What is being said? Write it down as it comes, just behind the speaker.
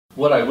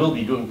What I will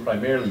be doing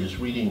primarily is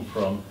reading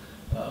from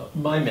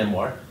my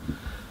memoir,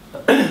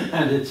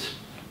 and it's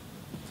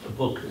a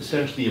book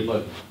essentially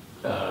about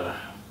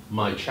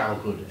my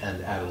childhood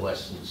and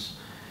adolescence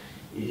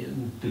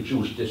in the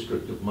Jewish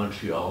district of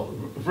Montreal,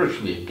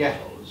 virtually a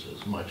ghetto,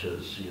 as much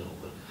as, you know,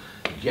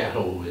 the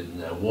ghetto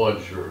in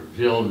Łódź or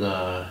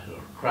Vilna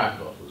or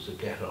Krakow was a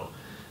ghetto.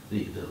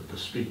 The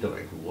street that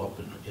I grew up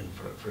in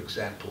for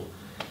example,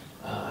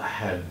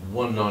 had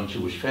one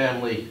non-Jewish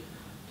family.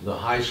 The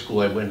high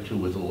school I went to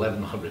with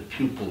 1,100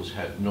 pupils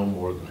had no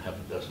more than half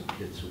a dozen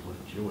kids who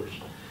weren't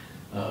Jewish.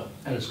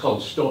 And it's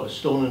called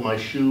Stone in My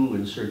Shoe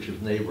in Search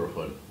of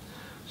Neighborhood.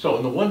 So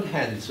on the one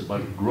hand, it's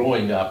about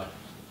growing up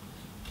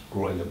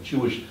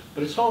Jewish,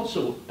 but it's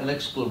also an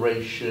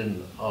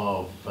exploration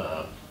of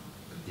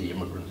the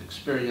immigrant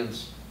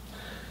experience.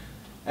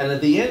 And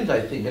at the end,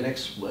 I think, an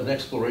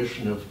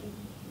exploration of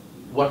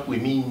what we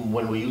mean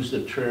when we use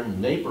the term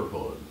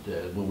neighborhood,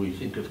 when we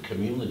think of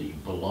community,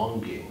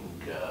 belonging,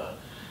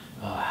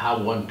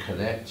 how one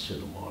connects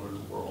in the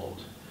modern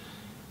world.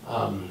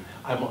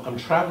 I'm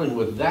traveling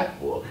with that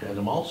book, and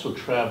I'm also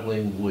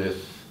traveling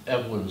with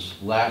Evelyn's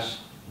last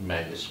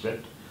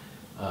manuscript,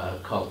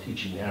 called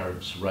Teaching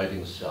Arabs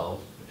Writing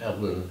Self.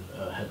 Evelyn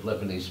had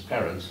Lebanese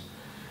parents,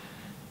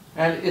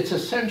 and it's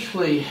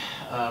essentially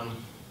an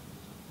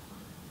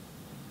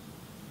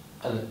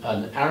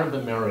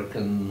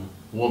Arab-American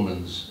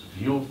woman's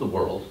view of the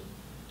world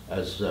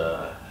as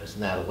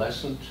an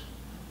adolescent,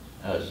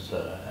 as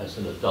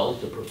an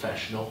adult, a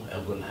professional.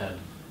 Evelyn had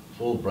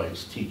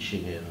Fulbright's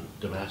teaching in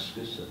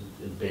Damascus and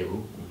in Beirut,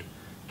 and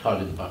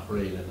taught in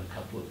Bahrain on a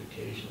couple of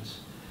occasions.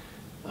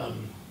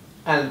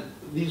 And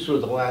these were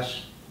the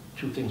last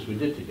two things we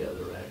did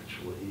together,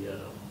 actually.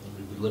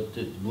 We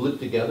lived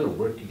together,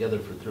 worked together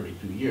for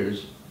 32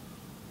 years.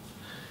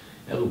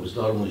 Evelyn was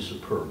not only a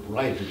superb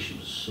writer, she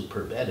was a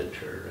superb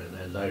editor,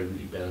 and I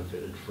really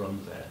benefited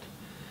from that.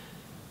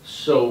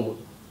 So,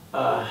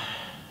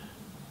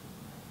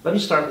 let me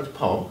start with a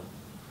poem,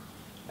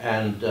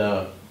 and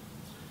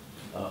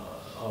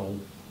I'll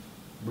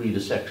read a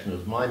section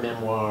of my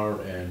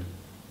memoir, and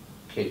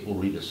Kate will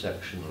read a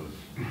section of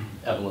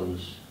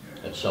Evelyn's,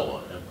 and so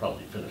on, and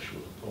probably finish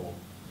with a poem.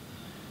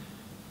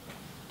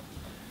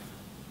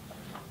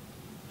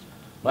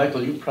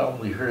 Michael, you've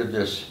probably heard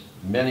this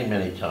many,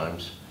 many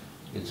times.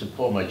 It's a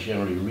poem I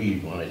generally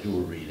read when I do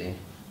a reading.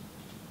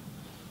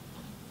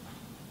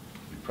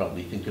 You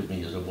probably think of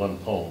me as a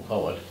one-poem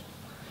poet.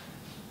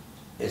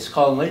 It's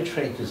called Night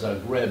Train to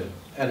Zagreb,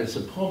 and it's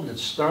a poem that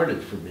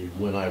started for me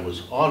when I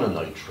was on a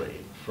night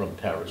train from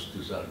Paris to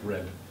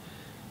Zagreb,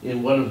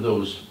 in one of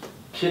those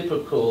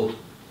typical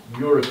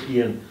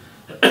European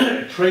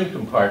train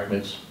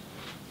compartments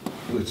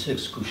with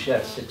 6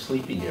 couchettes, 6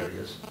 sleeping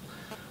areas,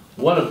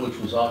 one of which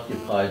was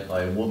occupied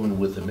by a woman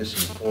with a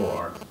missing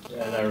forearm.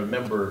 And I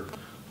remember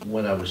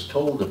when I was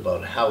told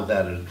about how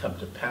that had come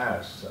to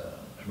pass, I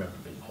remember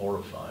being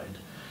horrified.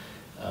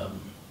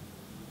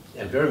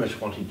 And very much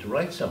wanting to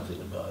write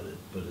something about it,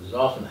 but as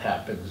often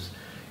happens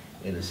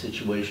in a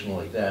situation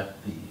like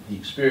that, the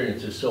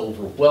experience is so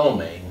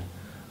overwhelming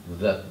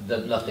that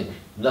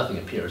nothing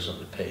appears on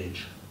the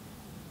page.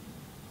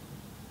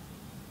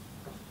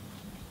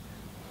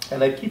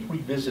 And I keep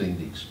revisiting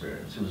the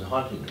experience. It was a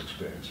haunting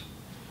experience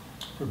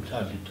from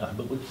time to time,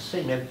 but with the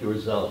same empty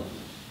result.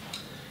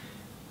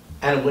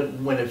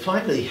 And when it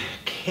finally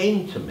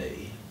came to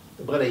me,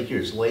 about 8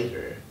 years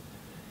later,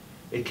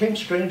 it came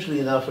strangely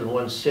enough in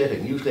one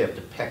sitting. Usually I have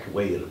to peck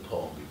away at a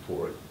poem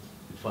before it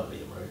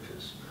finally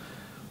emerges.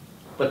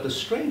 But the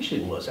strange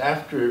thing was,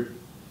 after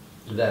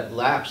that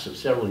lapse of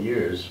several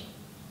years,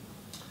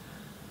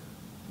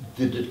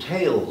 the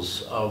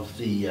details of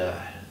the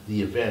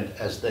event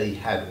as they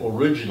had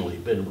originally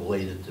been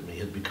related to me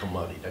had become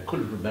muddied. I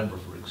couldn't remember,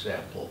 for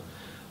example,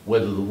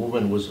 whether the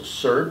woman was a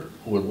Serb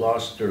who had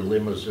lost her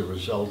limb as a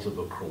result of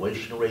a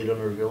Croatian raid on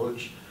her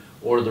village,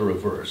 or the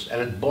reverse.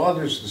 And it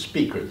bothers the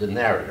speaker, the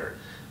narrator,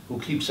 who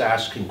keeps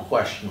asking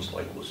questions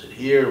like, was it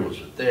here, was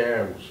it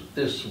there, was it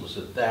this, was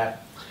it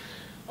that?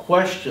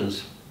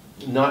 Questions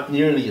not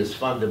nearly as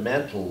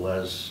fundamental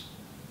as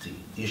the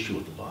issue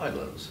of the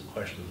violence, the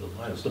question of the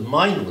violence, the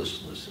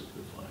mindlessness of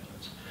the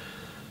violence.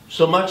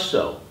 So much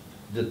so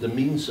that the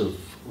means of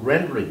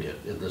rendering it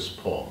in this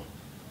poem,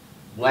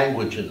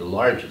 language in the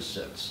largest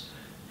sense,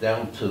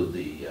 down to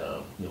the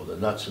the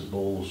nuts and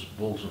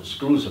bolts and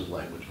screws of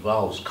language,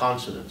 vowels,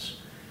 consonants,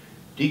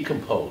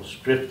 decompose,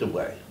 drift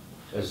away,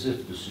 as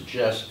if to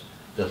suggest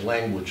that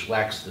language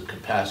lacks the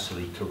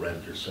capacity to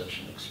render such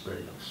an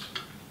experience.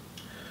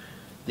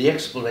 The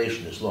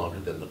explanation is longer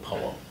than the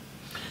poem.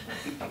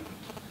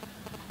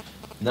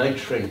 Night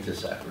Train to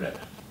Zagreb.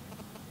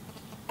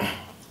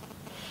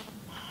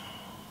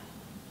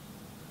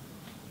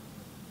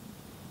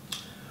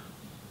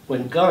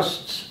 When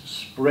gusts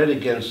spread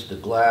against the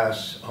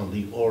glass on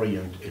the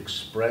Orient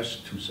Express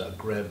to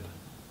Zagreb,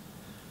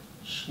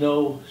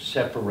 snow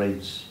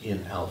separates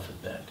in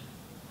alphabet.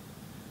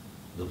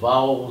 The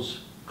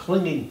vowels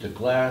clinging to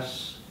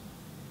glass,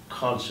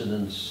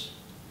 consonants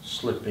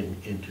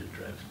slipping into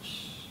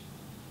drifts.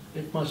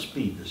 It must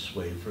be this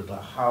way for the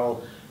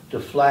howl to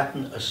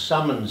flatten a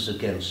summons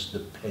against the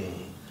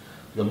pain,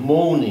 the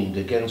moaning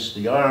against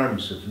the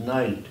arms of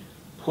night,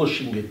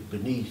 pushing it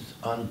beneath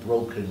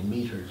unbroken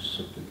meters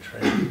of the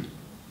train.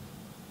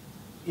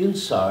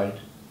 Inside,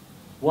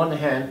 one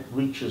hand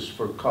reaches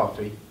for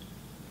coffee,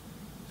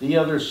 the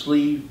other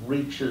sleeve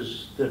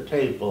reaches the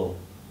table,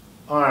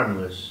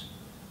 armless,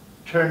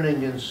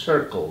 turning in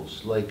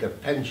circles like a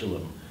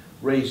pendulum,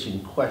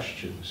 raising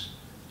questions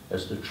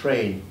as the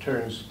train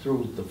turns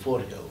through the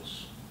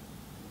foothills.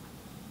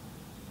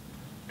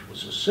 It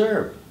was a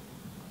Serb,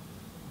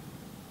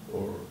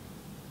 or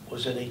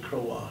was it a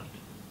Croat,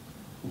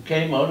 who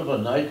came out of a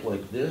night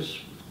like this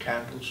with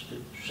candlestick,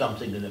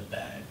 something in a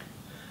bag.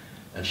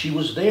 And she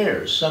was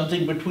there,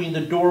 something between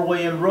the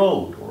doorway and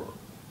road, or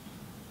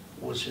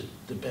was it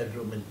the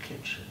bedroom and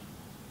kitchen?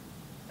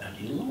 And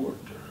he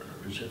lowered to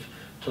her as if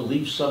to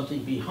leave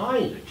something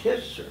behind, a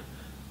kiss or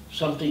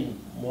something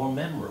more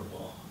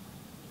memorable.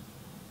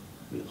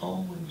 We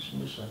always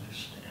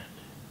misunderstand.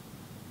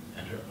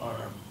 And her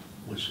arm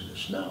was in the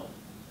snow.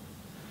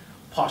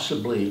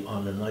 Possibly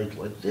on a night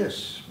like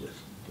this,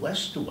 with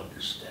less to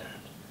understand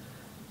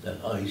than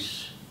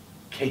ice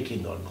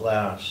caking on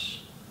glass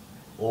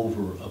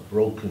over a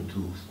broken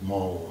tooth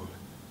moan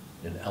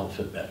in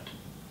alphabet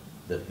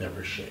that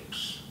never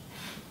shapes.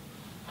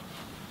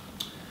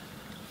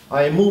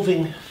 I am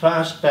moving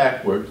fast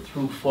backward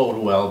through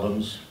photo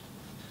albums,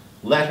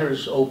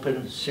 letters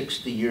opened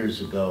 60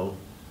 years ago,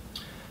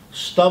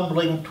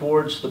 stumbling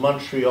towards the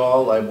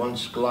Montreal I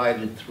once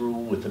glided through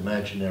with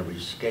imaginary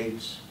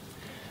skates,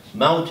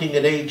 mounting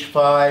at age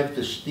 5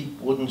 the steep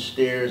wooden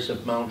stairs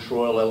of Mount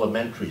Royal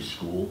Elementary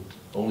School,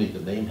 only the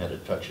name had a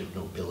touch of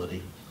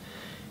nobility,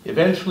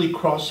 eventually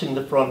crossing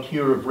the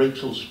frontier of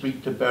Rachel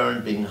Street to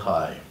Barrenbing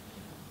High.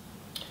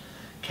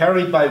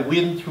 Carried by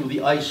wind through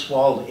the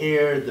ice-walled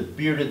air, the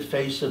bearded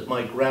face of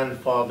my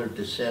grandfather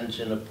descends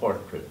in a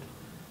portrait,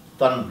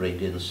 thundering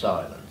in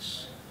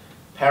silence.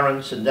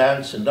 Parents and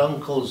aunts and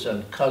uncles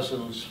and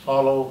cousins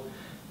follow.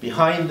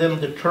 Behind them,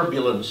 the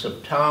turbulence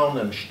of town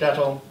and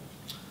shtetl,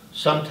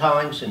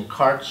 sometimes in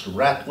carts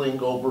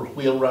rattling over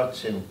wheel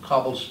ruts in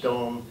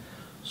cobblestone,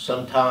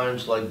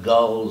 sometimes like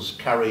gulls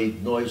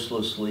carried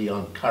noiselessly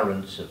on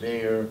currents of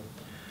air,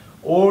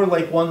 or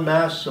like one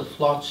mass of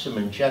flotsam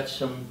and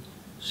jetsam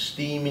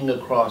steaming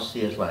across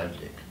the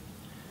Atlantic.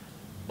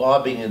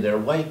 Bobbing in their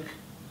wake,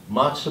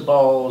 matzo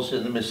balls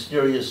and the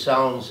mysterious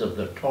sounds of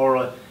the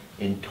Torah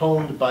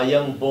intoned by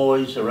young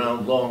boys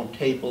around long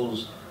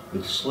tables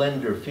with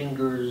slender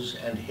fingers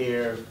and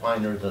hair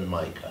finer than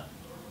mica.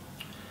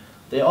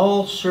 They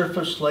all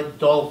surface like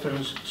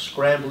dolphins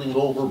scrambling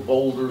over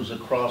boulders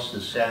across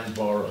the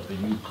sandbar of a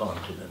new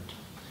continent.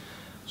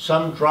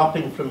 Some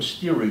dropping from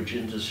steerage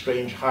into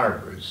strange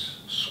harbors,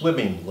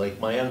 swimming like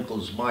my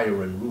uncles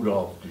Meyer and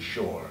Rudolph to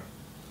shore.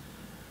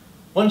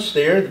 Once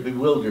there, the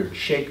bewildered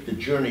shake the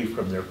journey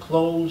from their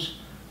clothes,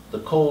 the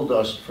coal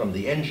dust from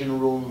the engine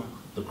room,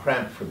 the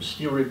cramp from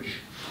steerage,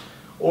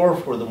 or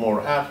for the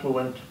more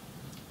affluent,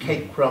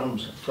 cake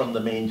crumbs from the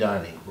main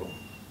dining room.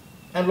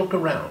 And look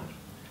around,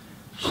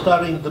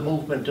 studying the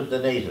movement of the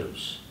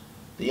natives,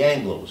 the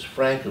Anglos,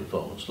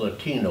 Francophones,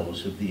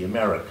 Latinos of the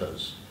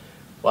Americas,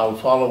 while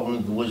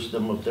following the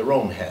wisdom of their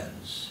own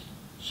hands,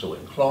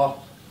 sewing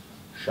cloth,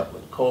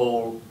 shoveling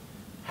coal,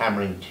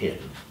 hammering tin.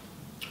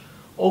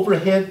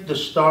 Overhead, the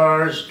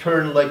stars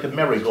turn like a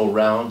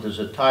merry-go-round as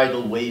a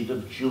tidal wave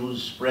of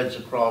Jews spreads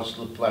across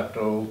the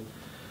plateau,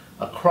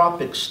 a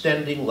crop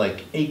extending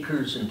like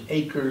acres and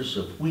acres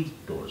of wheat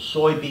or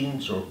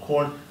soybeans or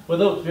corn,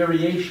 without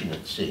variation,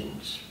 it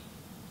seems,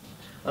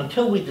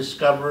 until we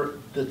discover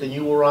that the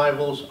new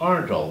arrivals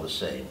aren't all the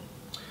same.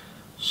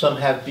 Some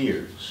have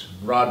beards,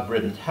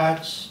 broad-brimmed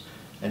hats,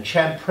 and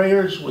chant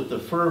prayers with the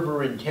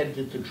fervor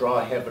intended to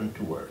draw heaven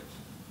to earth.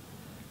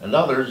 And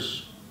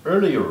others,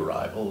 earlier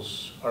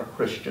arrivals, are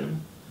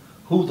Christian,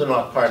 who, though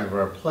not part of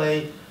our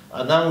play,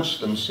 announce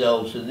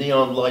themselves in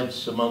neon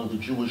lights among the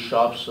Jewish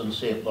shops on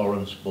St.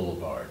 Lawrence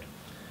Boulevard.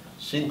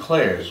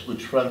 Sinclair's,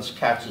 which fronts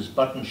Katz's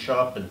Button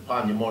Shop and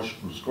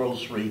Panyamoshku's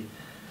Grocery,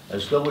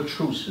 as though a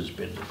truce has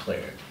been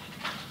declared.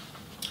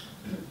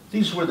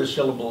 These were the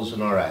syllables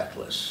in our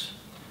atlas,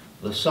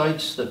 the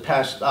sights that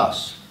passed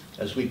us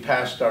as we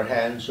passed our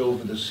hands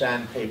over the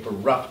sandpaper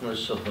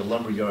roughness of the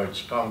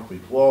lumberyard's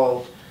concrete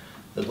wall,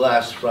 the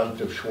glass front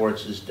of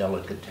Schwartz's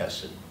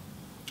delicatessen.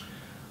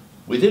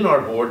 Within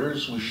our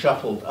borders, we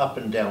shuffled up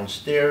and down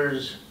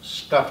stairs,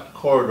 scuffed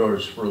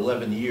corridors for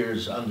 11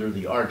 years under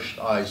the arched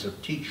eyes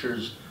of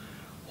teachers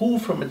who,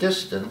 from a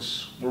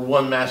distance, were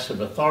one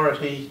massive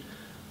authority,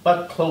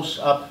 but close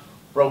up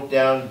broke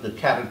down the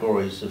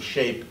categories of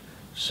shape,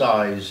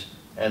 size,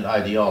 and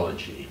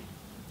ideology.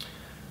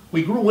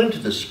 We grew into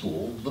the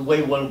school the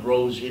way one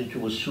grows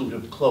into a suit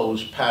of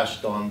clothes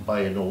passed on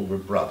by an older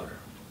brother.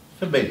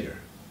 Familiar,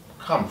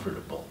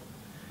 comfortable.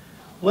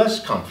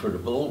 Less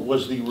comfortable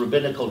was the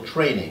rabbinical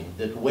training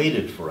that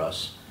waited for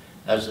us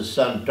as the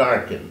sun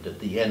darkened at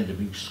the end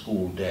of each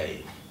school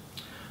day.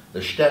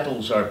 The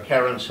shtetls our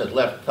parents had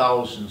left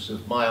thousands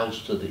of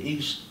miles to the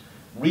east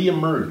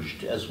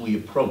re-emerged as we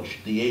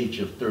approached the age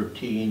of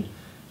 13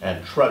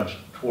 and trudged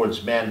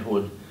towards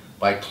manhood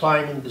by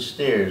climbing the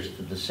stairs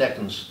to the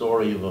second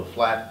story of a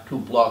flat 2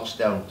 blocks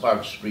down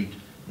Clark Street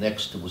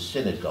next to a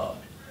synagogue.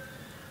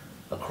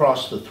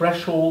 Across the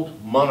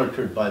threshold,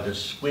 monitored by the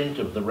squint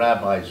of the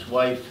rabbi's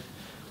wife,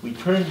 we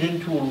turned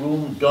into a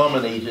room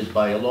dominated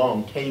by a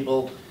long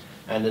table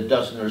and a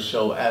dozen or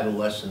so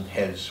adolescent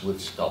heads with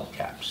skull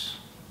caps.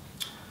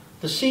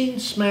 The scene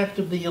smacked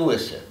of the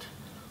illicit,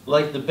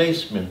 like the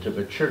basement of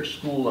a church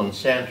school on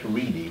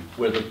Santorini,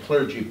 where the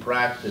clergy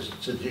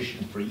practiced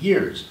sedition for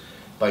years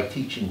by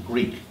teaching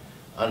Greek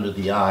under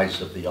the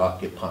eyes of the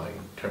occupying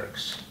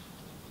Turks.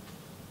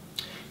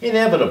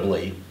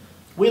 Inevitably,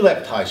 we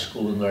left high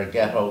school in our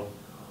ghetto,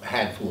 a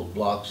handful of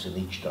blocks in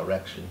each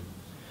direction,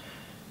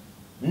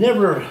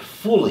 never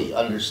fully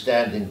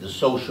understanding the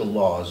social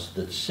laws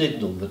that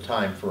signaled the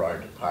time for our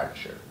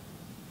departure.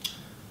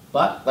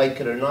 But, like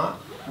it or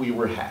not, we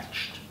were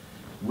hatched,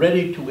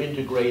 ready to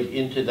integrate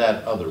into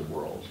that other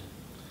world.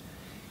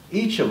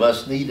 Each of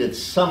us needed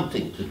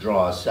something to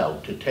draw us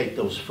out, to take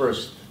those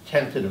first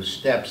tentative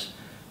steps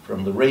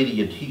from the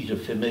radiant heat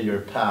of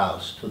familiar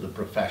paths to the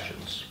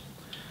professions.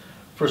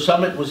 For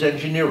some it was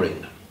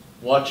engineering,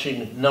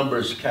 watching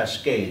numbers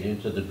cascade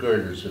into the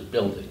girders of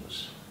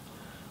buildings.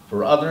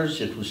 For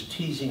others it was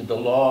teasing the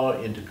law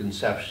into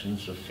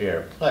conceptions of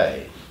fair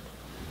play.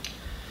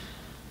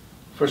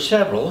 For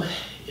several,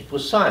 it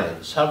was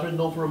science hovering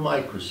over a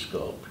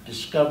microscope,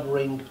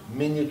 discovering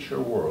miniature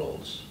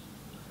worlds.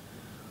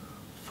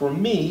 For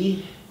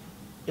me,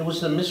 it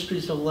was the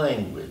mysteries of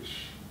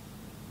language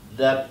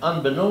that,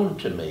 unbeknown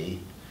to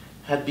me,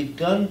 had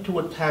begun to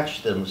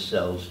attach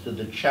themselves to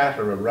the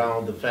chatter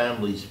around the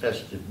family's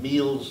festive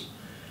meals,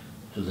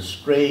 to the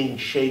strange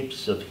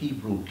shapes of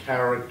Hebrew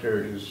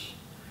characters,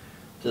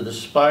 to the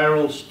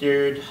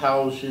spiral-staired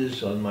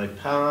houses on my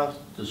path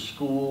to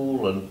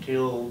school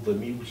until the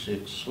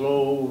music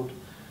slowed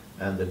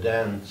and the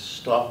dance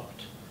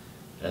stopped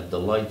and the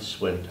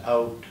lights went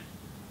out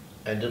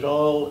and it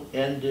all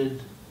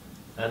ended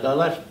and I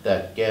left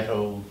that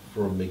ghetto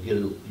for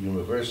McGill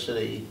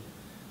University,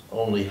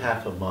 only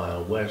half a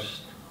mile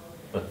west,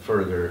 but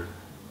further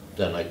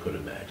than I could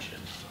imagine.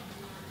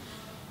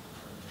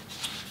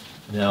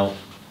 Now,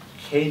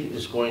 Kate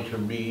is going to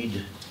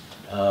read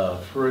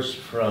first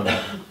from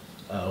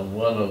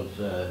one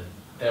of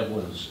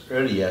Evelyn's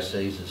early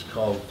essays. It's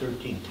called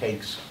 13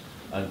 Takes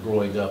on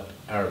Growing Up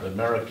Arab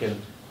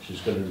American.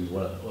 She's going to read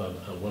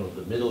one of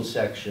the middle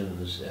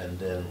sections and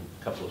then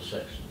a couple of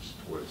sections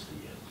towards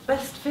the end.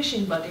 Best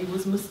fishing buddy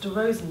was Mr.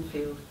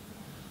 Rosenfield,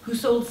 who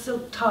sold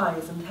silk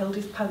ties and held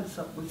his pants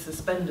up with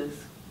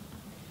suspenders.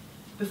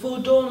 Before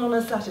dawn on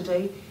a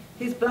Saturday,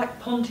 his black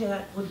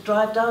Pontiac would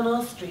drive down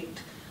our street,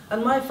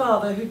 and my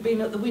father, who'd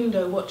been at the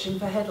window watching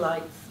for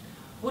headlights,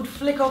 would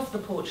flick off the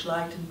porch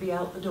light and be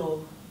out the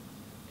door.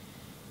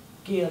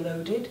 Gear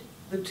loaded,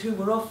 the two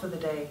were off for the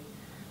day,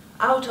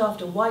 out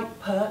after white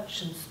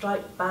perch and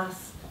striped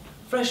bass,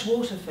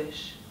 freshwater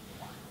fish.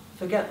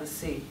 Forget the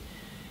sea.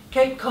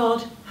 Cape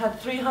Cod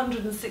had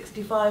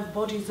 365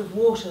 bodies of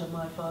water,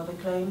 my father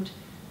claimed,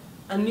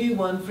 a new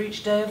one for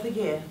each day of the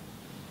year.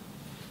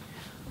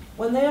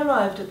 When they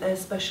arrived at their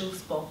special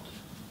spot,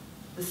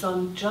 the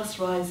sun just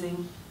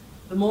rising,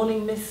 the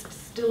morning mist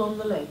still on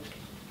the lake,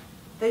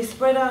 they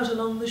spread out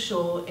along the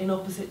shore in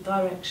opposite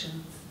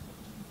directions,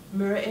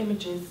 mirror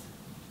images,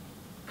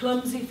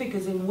 clumsy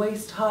figures in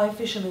waist-high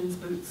fishermen's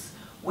boots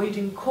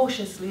wading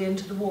cautiously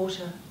into the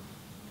water.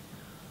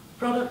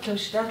 Product of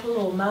shtetl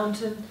or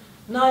mountain,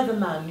 neither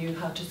man knew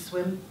how to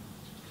swim,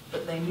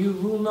 but they knew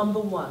rule number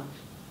 1,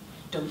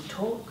 don't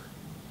talk,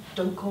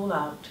 don't call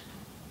out,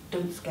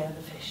 don't scare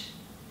the fish.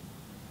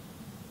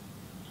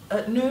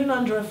 At noon,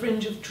 under a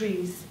fringe of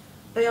trees,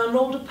 they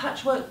unrolled a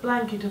patchwork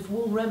blanket of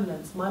wool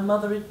remnants my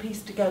mother had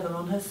pieced together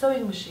on her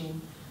sewing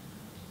machine,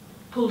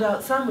 pulled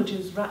out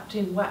sandwiches wrapped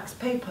in wax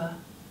paper,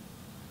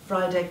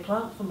 fried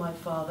eggplant for my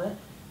father,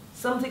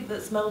 something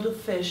that smelled of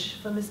fish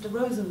for Mr.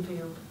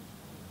 Rosenfield.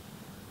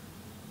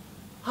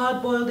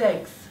 Hard-boiled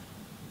eggs,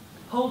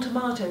 whole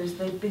tomatoes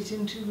they bit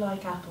into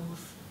like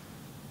apples,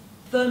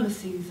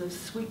 thermoses of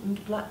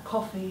sweetened black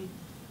coffee,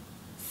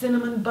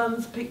 cinnamon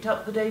buns picked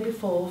up the day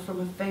before from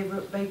a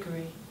favourite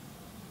bakery.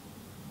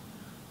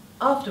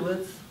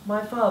 Afterwards,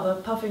 my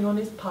father puffing on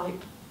his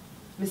pipe,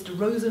 Mr.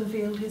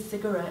 Rosenfield his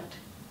cigarette,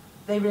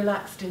 they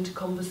relaxed into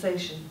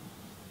conversation.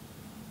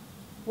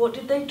 What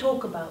did they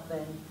talk about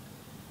then,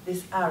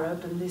 this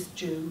Arab and this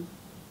Jew?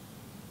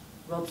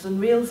 Rods and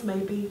reels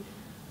maybe,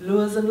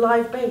 lures and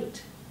live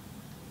bait.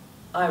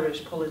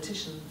 Irish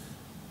politicians.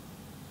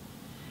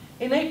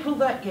 In April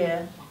that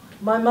year,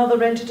 my mother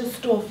rented a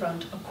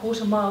storefront a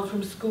quarter mile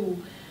from school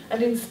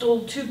and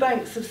installed 2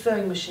 banks of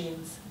sewing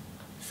machines,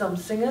 some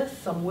Singer,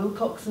 some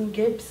Wilcox and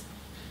Gibbs,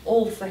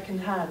 all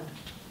second-hand.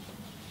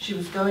 She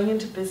was going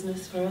into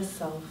business for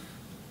herself,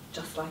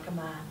 just like a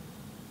man.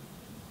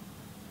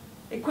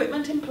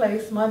 Equipment in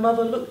place, my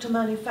mother looked to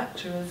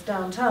manufacturers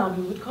downtown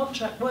who would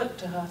contract work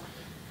to her.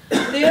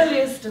 The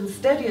earliest and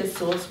steadiest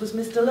source was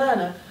Mr.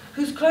 Lerner,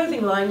 whose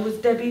clothing line was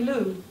Debbie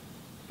Lou,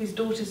 his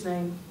daughter's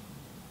name.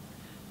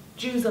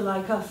 Jews are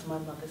like us, my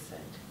mother said.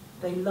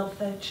 They love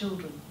their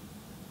children.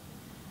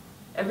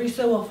 Every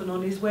so often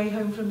on his way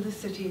home from the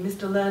city,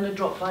 Mr. Lerner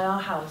dropped by our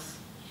house.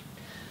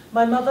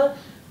 My mother,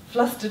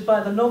 flustered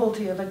by the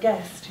novelty of a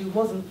guest who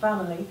wasn't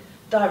family,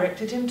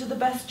 directed him to the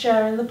best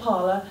chair in the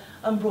parlour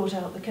and brought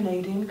out the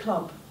Canadian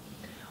Club,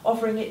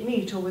 offering it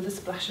neat or with a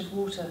splash of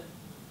water.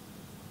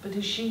 But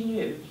as she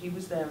knew, he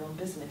was there on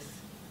business.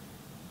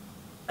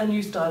 A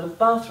new style of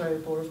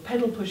bathrobe or of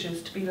pedal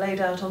pushers to be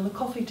laid out on the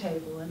coffee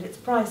table and its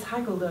price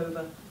haggled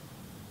over.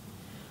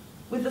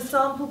 With the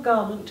sample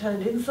garment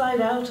turned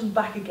inside out and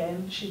back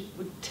again, she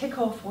would tick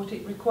off what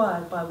it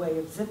required by way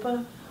of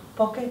zipper,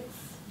 pockets,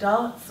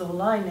 darts or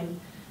lining.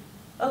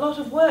 A lot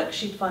of work,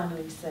 she'd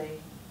finally say.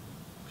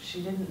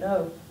 She didn't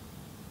know.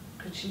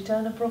 Could she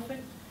turn a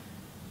profit?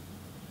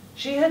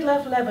 She had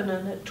left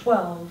Lebanon at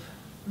 12,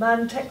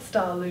 manned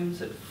textile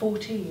looms at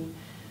 14,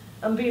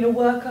 and been a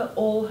worker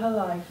all her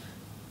life.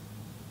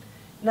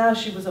 Now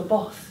she was a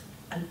boss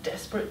and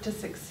desperate to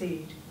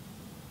succeed.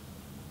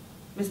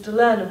 Mr.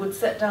 Lerner would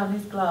set down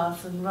his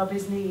glass and rub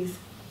his knees.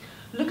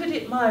 "Look at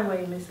it my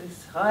way,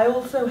 missus. I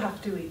also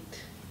have to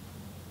eat."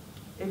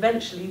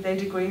 Eventually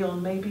they'd agree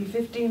on maybe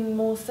 15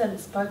 more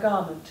cents per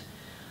garment.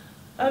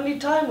 Only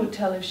time would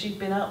tell if she'd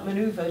been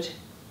outmanoeuvred.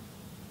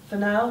 For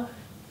now,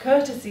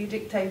 courtesy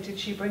dictated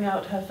she bring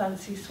out her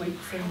fancy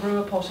sweets and brew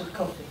a pot of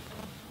coffee.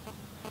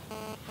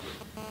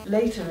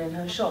 Later in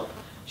her shop,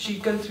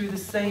 she'd go through the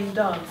same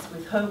dance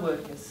with her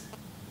workers.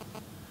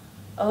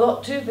 A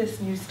lot to this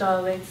new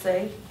style, they'd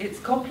say. It's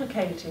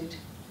complicated.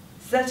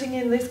 Setting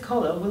in this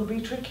collar will be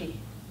tricky.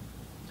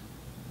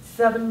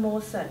 7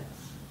 more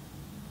cents.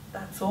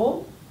 That's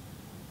all?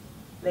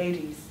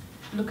 Ladies,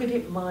 look at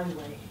it my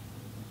way.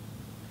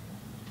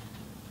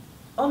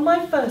 On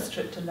my first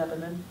trip to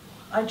Lebanon,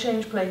 I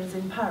changed planes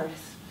in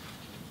Paris.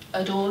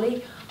 At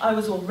Orly, I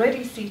was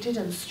already seated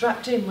and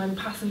strapped in when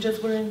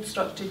passengers were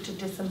instructed to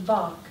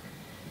disembark.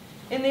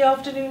 In the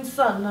afternoon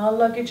sun, our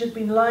luggage had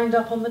been lined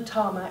up on the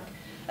tarmac,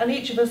 and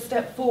each of us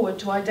stepped forward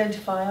to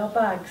identify our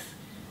bags.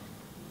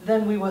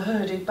 Then we were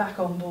herded back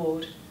on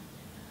board.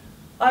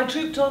 I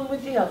trooped on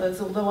with the others,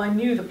 although I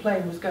knew the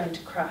plane was going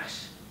to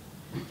crash.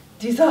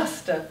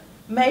 Disaster,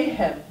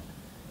 mayhem.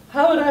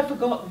 How had I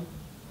forgotten?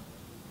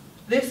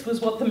 This was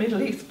what the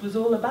Middle East was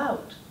all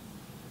about.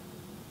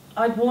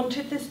 I'd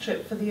wanted this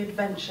trip for the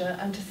adventure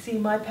and to see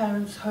my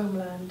parents'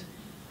 homeland.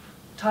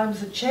 Times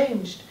had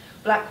changed.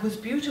 Black was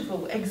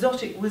beautiful,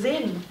 exotic was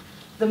in.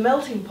 The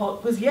melting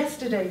pot was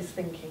yesterday's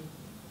thinking.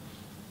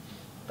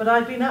 But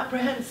I'd been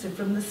apprehensive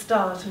from the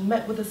start and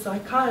met with a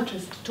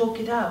psychiatrist to talk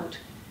it out.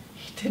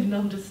 He didn't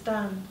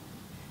understand.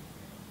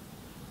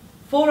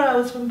 4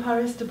 hours from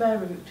Paris to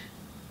Beirut.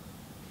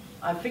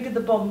 I figured the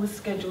bomb was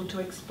scheduled to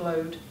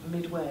explode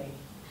midway.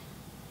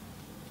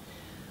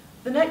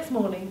 The next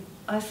morning,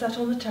 I sat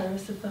on the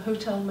terrace of the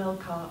Hotel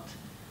Melkart,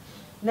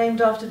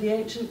 named after the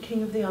ancient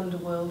king of the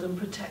underworld and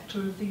protector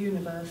of the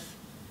universe,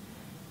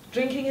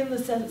 drinking in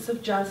the scents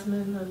of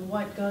jasmine and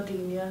white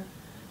gardenia,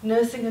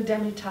 nursing a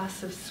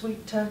demi-tasse of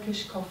sweet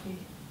Turkish coffee.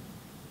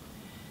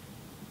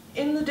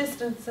 In the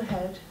distance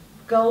ahead,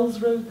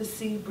 gulls rode the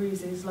sea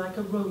breezes like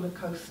a roller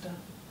coaster.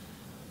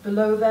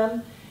 Below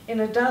them, in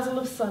a dazzle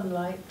of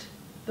sunlight,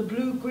 the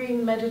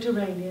blue-green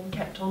Mediterranean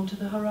kept on to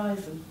the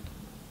horizon.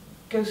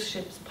 Ghost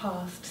ships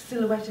passed,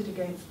 silhouetted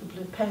against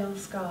the pale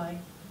sky.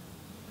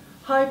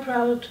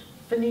 High-prowed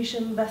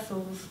Phoenician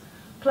vessels,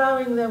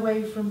 ploughing their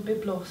way from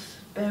Byblos,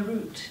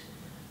 Beirut,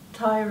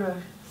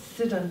 Tyre,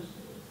 Sidon,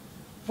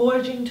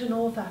 voyaging to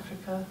North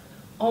Africa,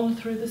 on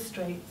through the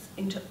straits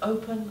into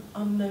open,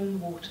 unknown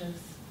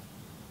waters.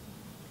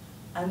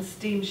 And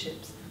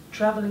steamships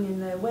travelling in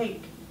their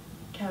wake,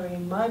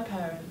 carrying my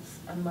parents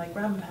and my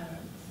grandparents.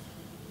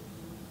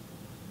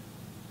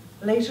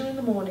 Later in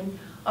the morning,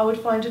 I would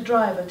find a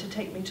driver to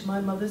take me to my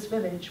mother's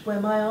village, where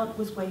my aunt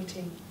was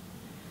waiting,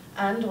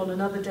 and on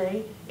another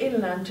day,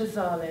 inland to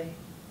Zale.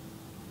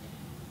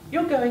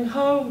 "You're going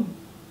home."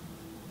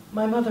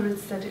 My mother had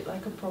said it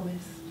like a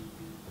promise.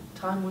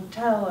 Time would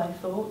tell, I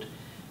thought,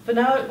 for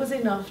now it was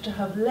enough to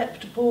have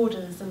leapt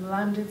borders and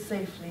landed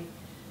safely,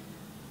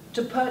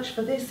 to perch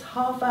for this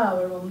half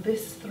hour on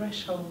this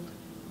threshold,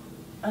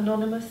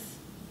 anonymous,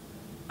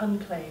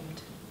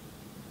 unclaimed,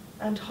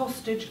 and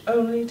hostage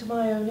only to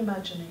my own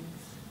imaginings.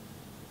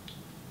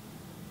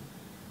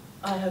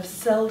 I have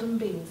seldom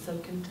been so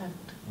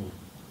content.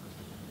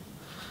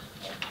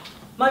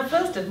 My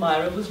first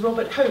admirer was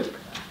Robert Hope,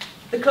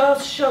 the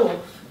class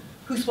show-off,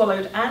 who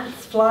swallowed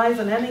ants, flies,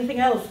 and anything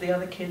else the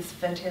other kids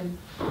fed him,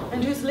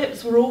 and whose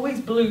lips were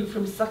always blue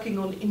from sucking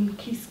on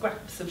inky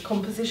scraps of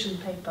composition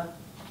paper.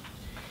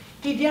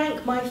 He'd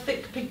yank my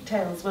thick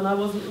pigtails when I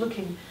wasn't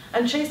looking,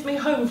 and chase me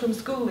home from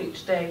school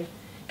each day,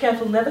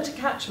 careful never to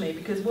catch me,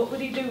 because what would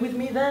he do with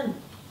me then?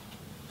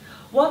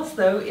 Once,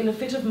 though, in a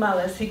fit of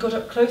malice, he got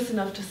up close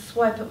enough to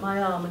swipe at my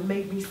arm and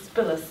made me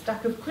spill a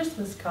stack of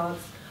Christmas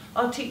cards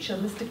our teacher,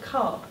 Mr.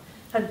 Carp,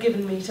 had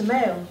given me to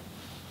mail.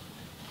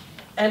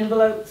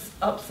 Envelopes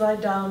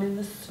upside down in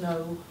the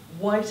snow,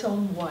 white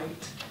on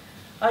white.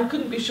 I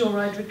couldn't be sure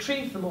I'd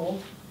retrieve them all,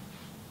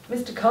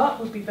 Mr. Cart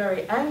would be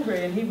very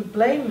angry and he would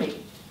blame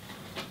me.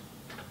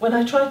 When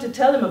I tried to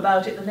tell him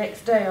about it the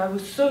next day, I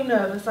was so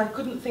nervous I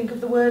couldn't think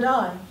of the word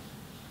I.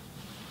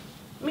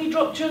 Me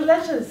dropped your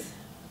letters,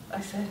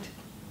 I said.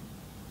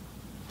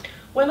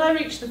 When I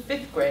reached the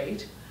 5th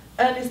grade,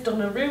 Ernest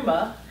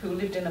Donnarumma, who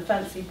lived in a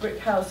fancy brick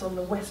house on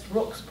the West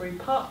Roxbury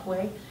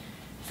Parkway,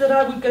 said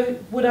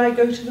would I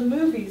go to the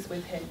movies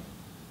with him,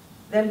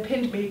 then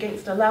pinned me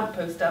against a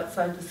lamppost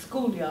outside the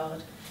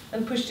schoolyard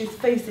and pushed his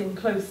face in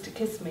close to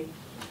kiss me.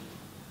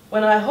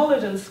 When I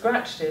hollered and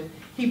scratched him,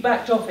 he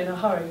backed off in a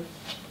hurry.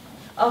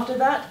 After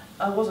that,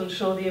 I wasn't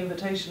sure the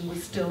invitation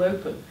was still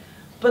open,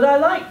 but I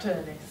liked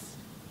Ernest,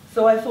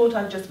 so I thought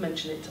I'd just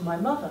mention it to my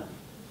mother.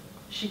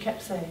 She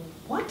kept saying,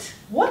 "What?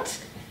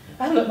 What?"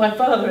 and that my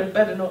father had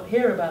better not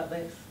hear about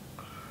this.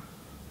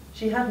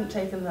 She hadn't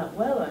taken that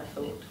well, I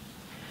thought.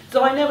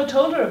 So I never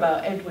told her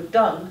about Edward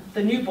Dunn,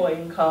 the new boy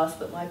in class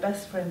that my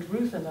best friend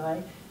Ruth and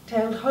I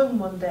tailed home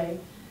one day,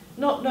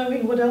 not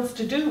knowing what else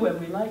to do when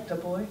we liked a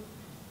boy.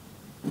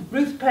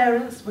 Ruth's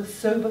parents were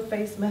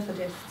sober-faced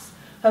Methodists,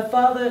 her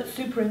father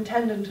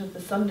superintendent of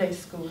the Sunday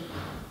school.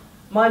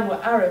 Mine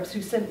were Arabs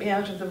who sent me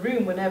out of the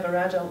room whenever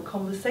adult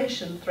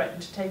conversation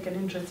threatened to take an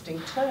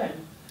interesting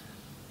turn.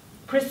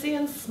 Prissy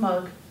and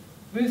smug,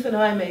 Ruth and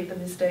I made the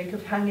mistake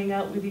of hanging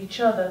out with each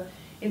other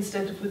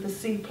instead of with the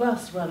C+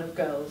 run of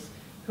girls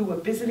who were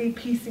busily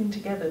piecing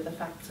together the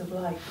facts of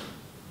life.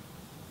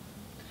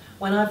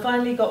 When I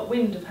finally got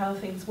wind of how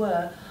things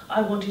were,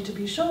 I wanted to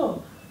be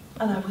sure,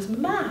 and I was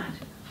mad.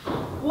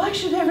 Why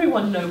should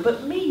everyone know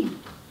but me?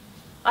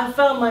 I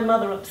found my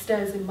mother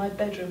upstairs in my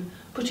bedroom,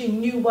 putting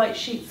new white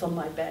sheets on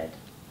my bed.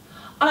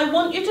 "I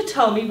want you to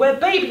tell me where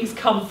babies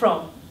come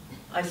from,"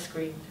 I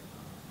screamed,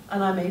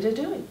 and I made her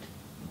do it.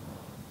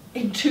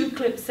 In 2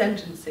 clipped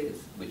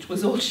sentences, which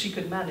was all she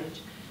could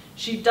manage,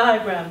 she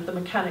diagrammed the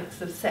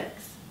mechanics of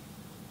sex.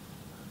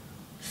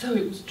 So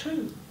it was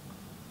true.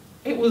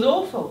 It was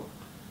awful.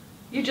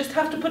 "You just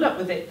have to put up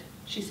with it,"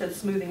 she said,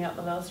 smoothing out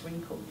the last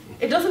wrinkle.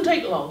 "It doesn't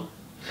take long."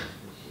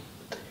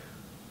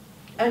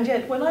 And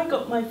yet, when I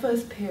got my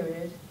first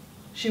period,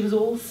 she was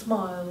all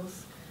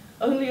smiles,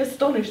 only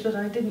astonished that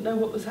I didn't know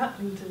what was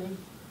happening to me.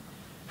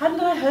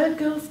 Hadn't I heard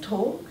girls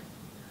talk?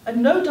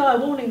 And no dire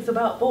warnings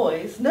about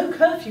boys, no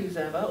curfews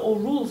ever, or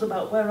rules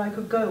about where I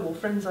could go or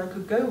friends I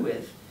could go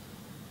with.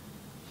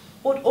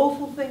 What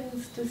awful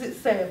things does it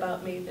say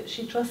about me that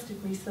she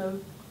trusted me so?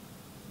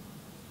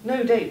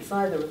 No dates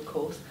either, of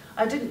course.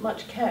 I didn't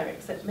much care,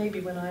 except maybe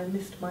when I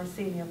missed my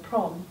senior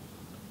prom.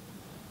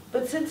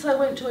 But since I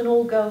went to an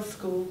all-girls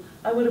school,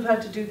 I would have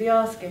had to do the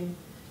asking.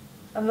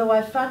 And though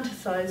I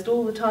fantasized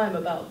all the time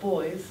about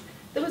boys,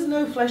 there was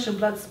no flesh and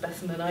blood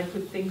specimen I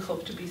could think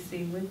of to be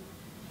seen with.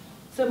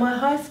 So my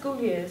high school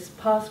years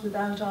passed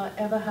without our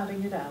ever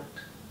having it out.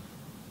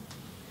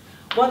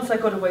 Once I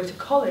got away to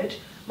college,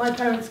 my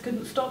parents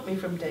couldn't stop me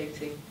from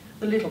dating,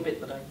 the little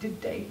bit that I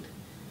did date.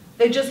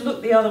 They just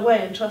looked the other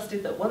way and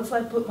trusted that once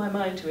I put my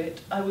mind to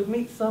it, I would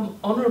meet some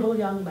honourable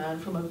young man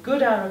from a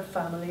good Arab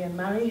family and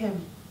marry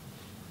him.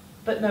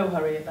 But no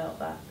hurry about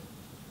that.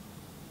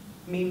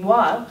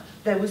 Meanwhile,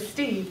 there was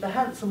Steve, the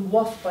handsome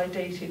wasp I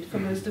dated for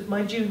most of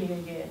my junior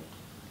year.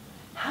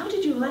 "How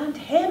did you land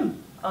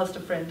him?" asked a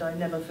friend I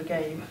never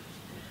forgave.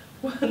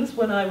 Once,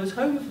 when I was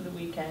home for the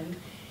weekend,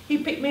 he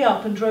picked me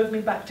up and drove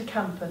me back to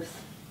campus.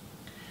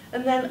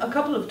 And then, a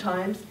couple of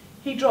times,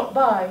 he dropped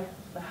by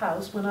the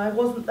house when I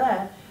wasn't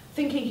there,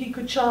 thinking he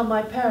could charm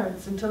my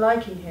parents into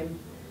liking him.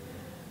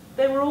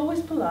 They were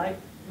always polite,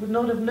 would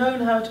not have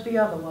known how to be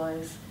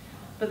otherwise,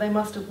 but they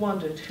must have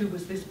wondered who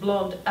was this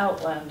blonde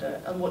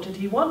outlander and what did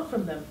he want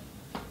from them.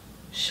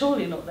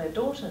 Surely not their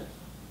daughter.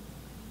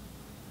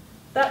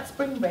 That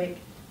spring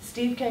break,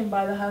 Steve came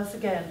by the house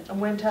again and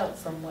went out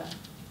somewhere.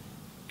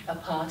 A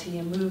party,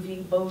 a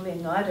movie,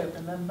 bowling, I don't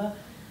remember,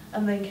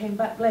 and then came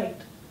back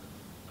late.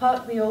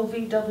 Parked the old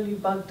VW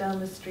Bug down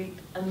the street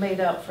and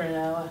made out for an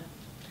hour.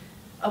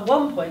 At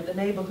one point, the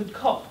neighbourhood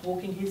cop,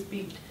 walking his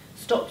beat,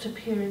 stopped to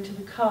peer into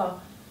the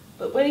car,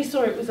 but when he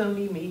saw it was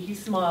only me, he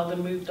smiled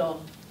and moved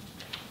on.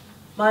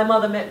 My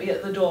mother met me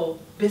at the door,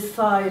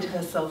 beside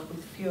herself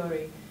with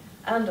fury,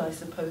 and I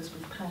suppose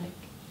with panic.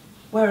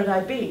 Where had I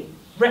been?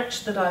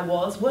 Wretch that I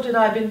was, what had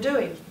I been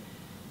doing?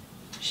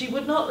 She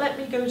would not let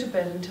me go to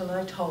bed until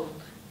I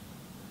told.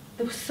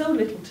 There was so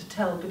little to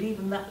tell, but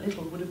even that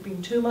little would have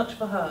been too much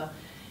for her.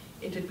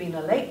 It had been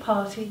a late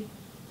party,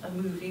 a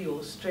movie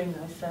or string,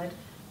 I said.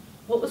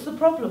 What was the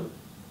problem?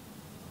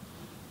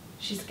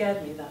 She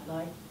scared me that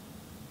night.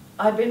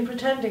 I'd been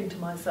pretending to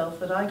myself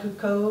that I could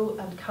go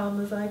and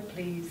come as I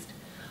pleased.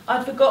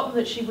 I'd forgotten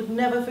that she would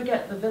never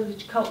forget the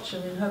village culture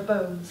in her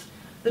bones,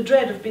 the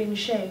dread of being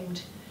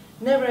shamed,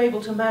 never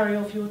able to marry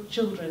off your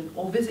children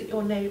or visit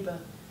your neighbour,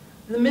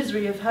 the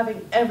misery of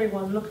having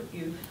everyone look at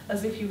you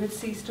as if you had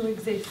ceased to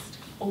exist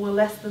or were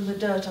less than the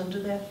dirt under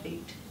their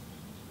feet.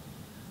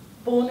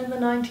 Born in the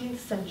 19th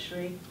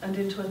century and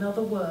into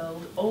another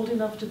world, old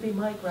enough to be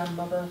my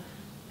grandmother,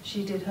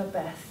 she did her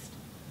best.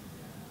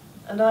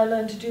 And I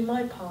learned to do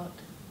my part,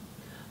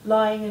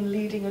 lying and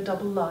leading a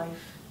double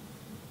life.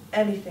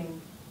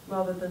 Anything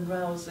rather than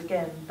rouse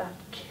again that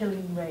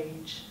killing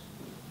rage.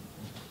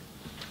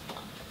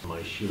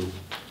 My shoe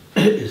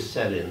is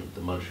set in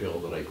the Montreal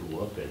that I grew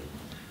up in,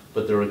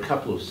 but there are a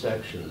couple of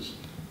sections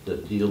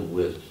that deal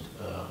with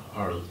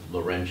our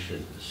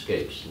Laurentian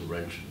escapes.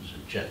 Laurentian is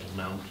a gentle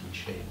mountain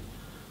chain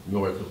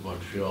north of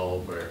Montreal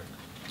where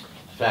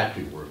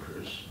factory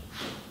workers,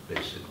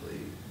 basically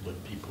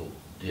what people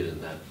did in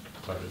that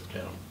part of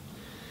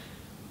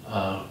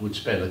town, would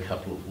spend a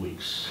couple of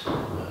weeks,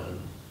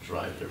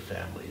 drive their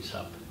families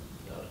up.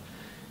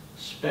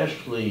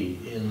 Especially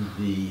in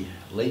the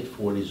late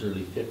 40s,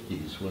 early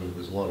 50s, when there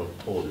was a lot of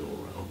polio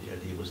around. The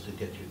idea was to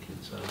get your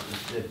kids out of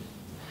the city.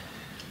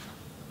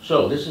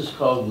 So this is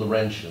called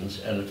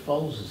Laurentians, and it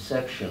follows a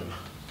section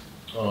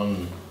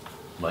on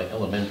my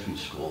elementary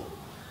school,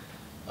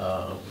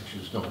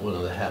 which is not one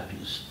of the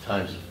happiest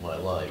times of my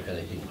life,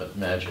 anything but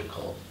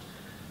magical.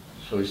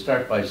 So we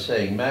start by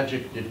saying,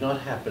 magic did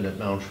not happen at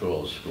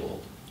Montreal School,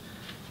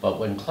 but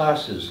when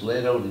classes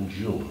let out in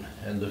June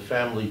and the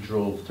family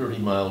drove 30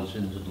 miles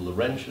into the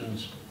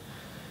Laurentians,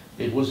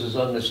 it was as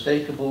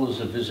unmistakable as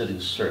a visiting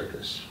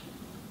circus.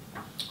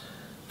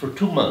 For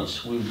 2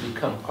 months, we would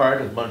become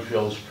part of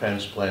Montreal's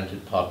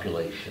transplanted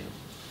population.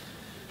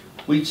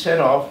 We'd set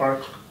off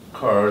our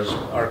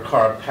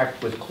car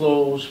packed with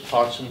clothes,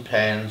 pots and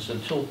pans,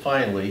 until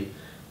finally,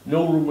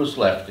 no room was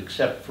left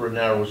except for a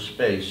narrow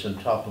space on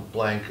top of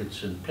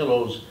blankets and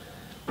pillows,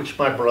 which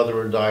my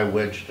brother and I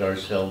wedged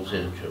ourselves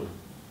into.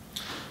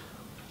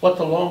 What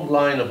the long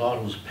line of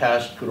autos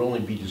passed could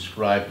only be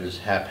described as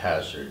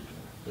haphazard.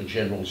 A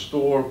general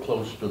store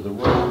close to the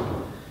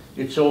road,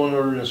 its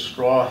owner in a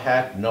straw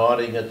hat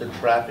nodding at the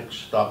traffic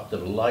stopped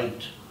at a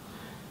light,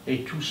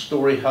 a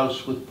 2-story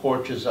house with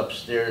porches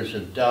upstairs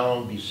and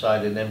down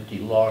beside an empty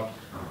lot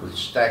with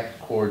stacked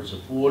cords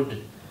of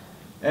wood,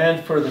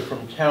 and further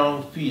from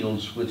town,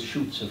 fields with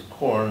shoots of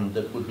corn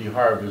that would be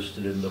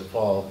harvested in the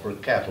fall for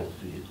cattle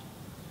feed.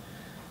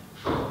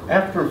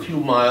 After a few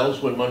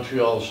miles, when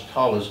Montreal's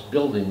tallest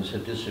buildings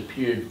had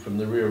disappeared from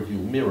the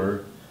rearview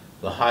mirror,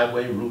 the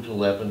highway, Route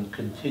 11,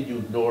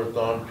 continued north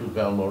on to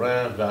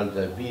Valmorin,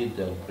 Val-David,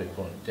 and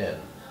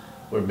Préfontaine,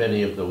 where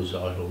many of those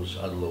autos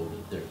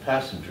unloaded their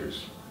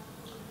passengers.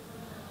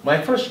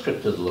 My first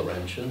trip to the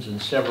Laurentians,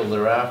 and several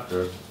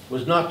thereafter,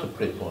 was not to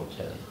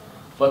Préfontaine,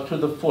 but to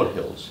the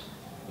foothills,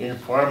 in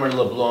Farmer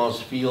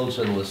Leblanc's fields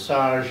in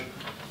Lesage,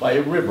 by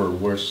a river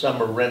where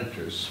summer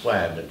renters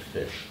swam and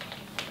fished.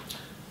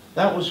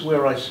 That was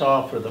where I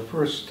saw for the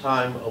first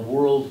time a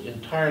world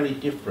entirely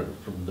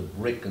different from the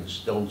brick and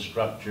stone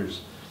structures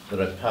that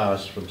I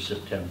passed from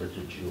September to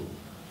June.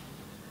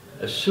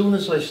 As soon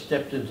as I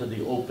stepped into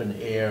the open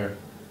air,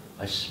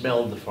 I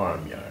smelled the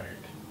farmyard.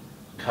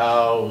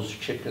 Cows,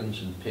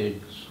 chickens, and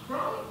pigs,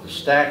 the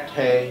stacked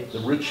hay,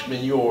 the rich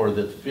manure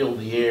that filled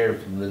the air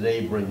from the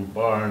neighboring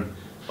barn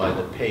by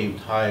the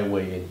paved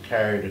highway and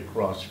carried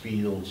across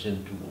fields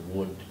into a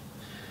wood.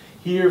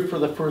 Here, for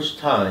the first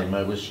time,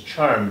 I was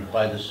charmed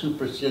by the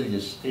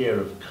supercilious stare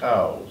of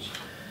cows,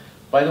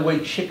 by the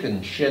way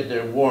chickens shed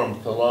their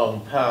warmth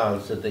along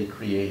paths that they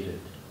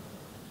created.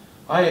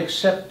 I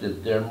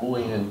accepted their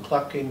mooing and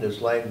clucking as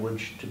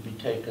language to be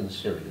taken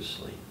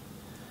seriously.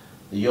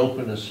 The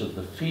openness of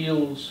the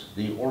fields,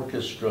 the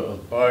orchestra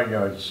of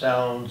barnyard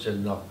sounds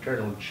and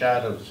nocturnal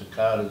chat of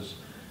cicadas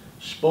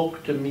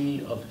spoke to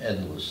me of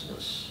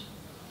endlessness.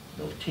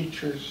 No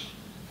teachers,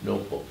 no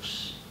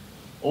books.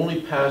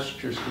 Only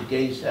pastures to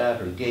gaze at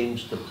or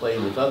games to play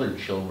with other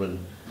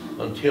children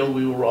until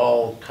we were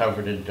all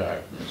covered in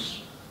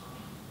darkness.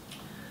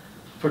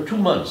 For 2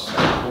 months,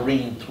 I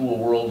careened through a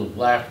world of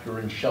laughter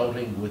and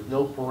shouting with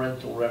no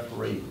parental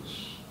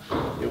referees.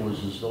 It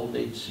was as though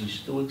they'd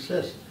ceased to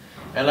exist.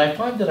 And I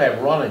find it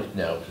ironic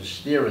now to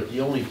stare at the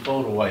only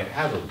photo I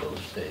have of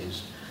those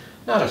days,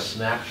 not a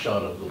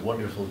snapshot of the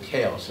wonderful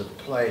chaos at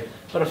play,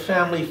 but a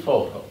family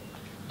photo,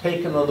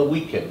 taken on the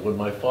weekend when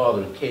my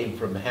father came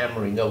from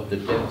hammering out the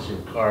dents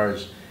in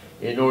cars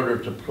in order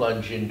to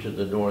plunge into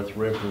the North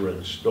River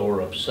and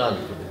store up sun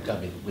for the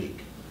coming week.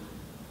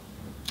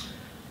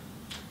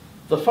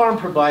 The farm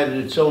provided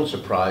its own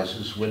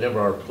surprises whenever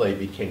our play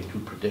became too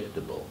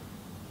predictable.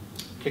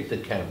 Kick the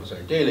can was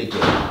our daily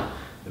game,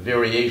 a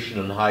variation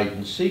on hide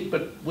and seek,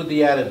 but with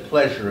the added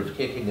pleasure of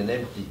kicking an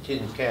empty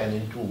tin can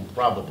into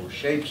improbable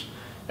shapes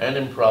and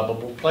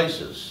improbable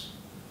places.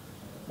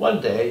 One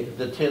day,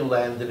 the tin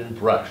landed in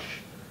brush,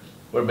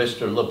 where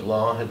Mr.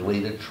 Leblanc had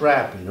laid a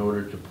trap in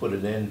order to put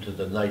an end to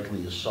the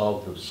nightly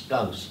assault of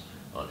skunks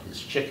on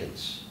his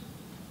chickens.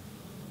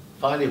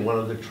 Finally, one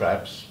of the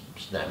traps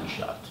snapped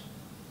shut.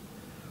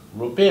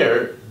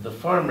 Robert, the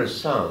farmer's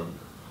son,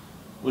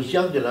 was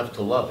young enough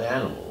to love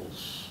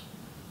animals,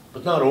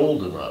 but not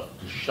old enough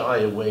to shy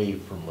away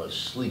from a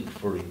sleek,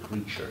 furry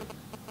creature.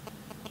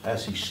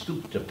 As he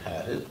stooped to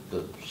pat it,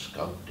 the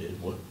skunk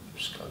did what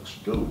skunks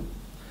do.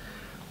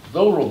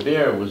 Though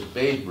Robert was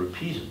bathed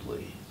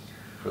repeatedly,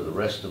 for the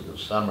rest of the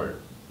summer,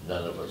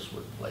 none of us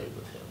would play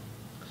with him.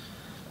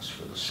 As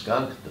for the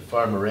skunk, the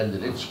farmer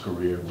ended its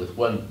career with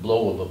one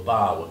blow of a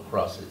bough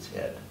across its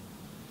head.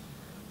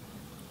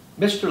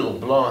 Mr.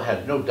 Leblanc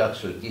had no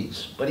ducks or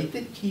geese, but he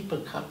did keep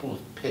a couple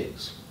of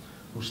pigs,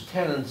 whose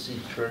tenancy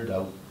turned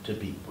out to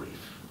be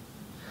brief.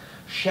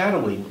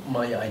 Shadowing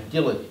my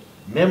idyllic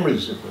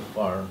memories of the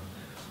farm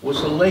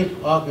was a late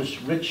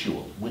August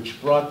ritual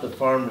which brought the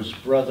farmer's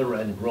brother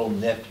and grown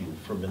nephew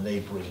from a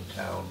neighboring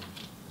town.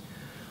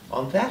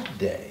 On that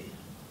day,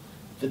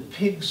 the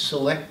pig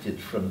selected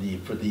for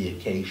the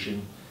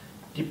occasion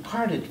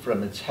departed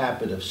from its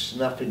habit of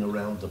snuffing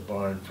around the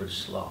barn for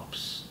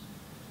slops.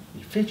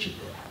 It fidgeted,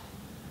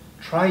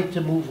 tried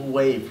to move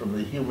away from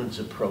the humans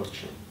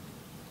approaching.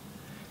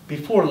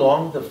 Before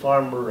long, the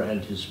farmer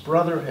and his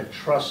brother had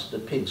trussed the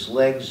pig's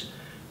legs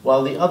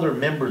while the other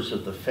members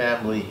of the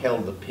family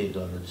held the pig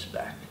on its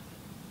back.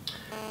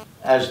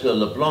 As the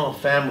Leblanc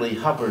family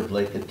hovered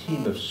like a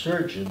team of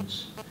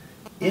surgeons,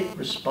 it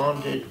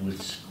responded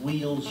with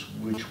squeals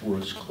which were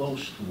as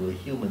close to a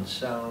human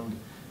sound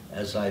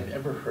as I've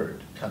ever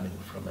heard coming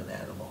from an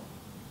animal.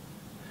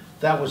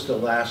 That was the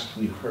last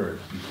we heard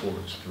before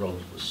its throat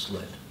was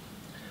slit.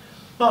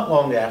 Not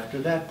long after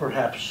that,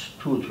 perhaps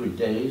 2 or 3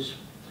 days,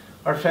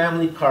 our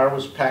family car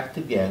was packed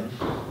again.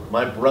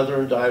 My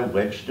brother and I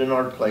wedged in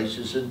our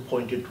places and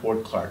pointed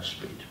toward Clark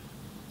Street.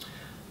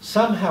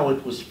 Somehow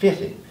it was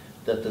fitting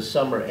that the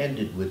summer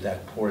ended with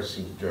that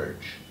coursing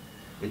dirge.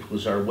 It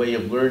was our way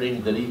of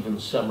learning that even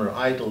summer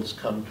idyls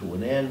come to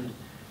an end,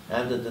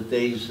 and that the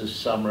days of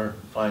summer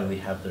finally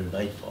have their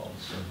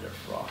nightfalls and their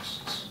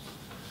frosts.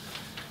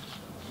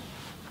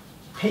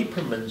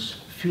 Paperman's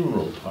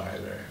funeral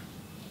parlor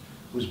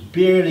was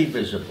barely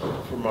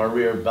visible from our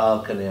rear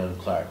balcony on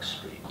Clark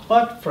Street.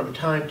 But from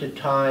time to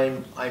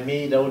time, I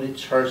made out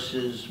its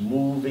hearses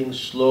moving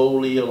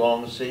slowly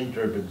along St.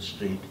 Urban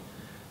Street,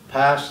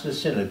 past the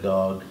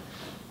synagogue,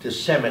 to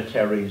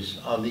cemeteries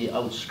on the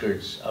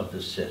outskirts of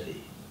the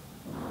city.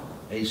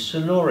 A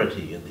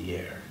sonority in the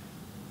air,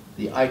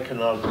 the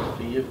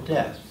iconography of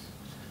death,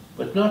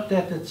 but not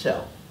death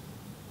itself.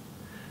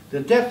 The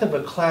death of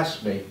a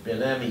classmate,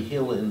 Benami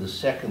Hill, in the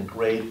 2nd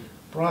grade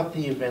brought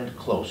the event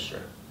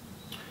closer.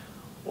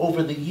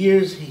 Over the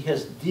years, he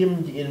has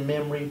dimmed in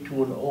memory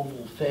to an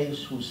oval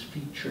face whose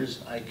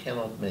features I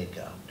cannot make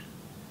out.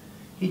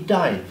 He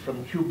died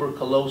from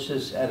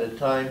tuberculosis at a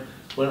time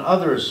when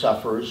other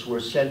sufferers were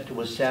sent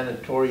to a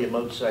sanatorium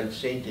outside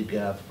St.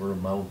 Agathe for a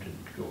mountain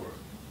cure.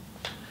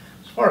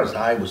 As far as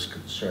I was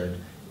concerned,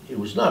 it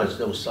was not as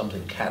though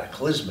something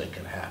cataclysmic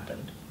had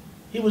happened.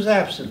 He was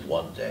absent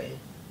one day,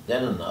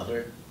 then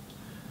another.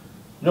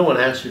 No one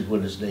answered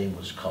when his name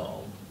was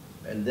called,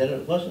 and then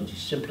it wasn't. He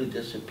simply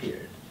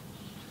disappeared.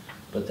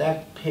 But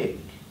that pig,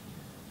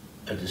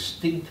 a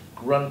distinct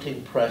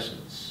grunting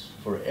presence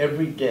for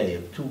every day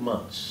of 2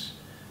 months,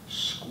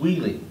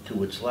 squealing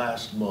to its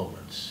last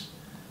moments,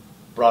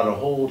 brought a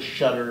whole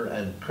shutter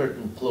and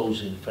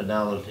curtain-closing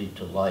finality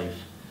to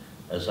life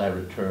as I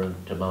returned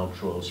to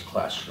Montrose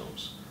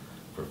classrooms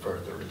for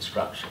further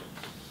instruction.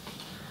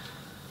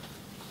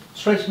 It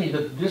strikes me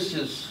that this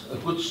is a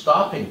good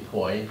stopping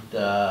point.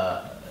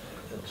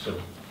 So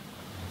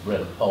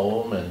read a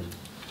poem, and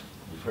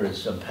you've heard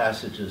some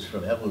passages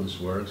from Evelyn's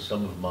work,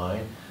 some of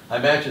mine. I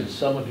imagine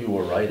some of you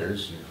are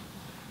writers,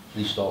 at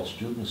least all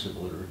students of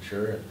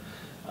literature.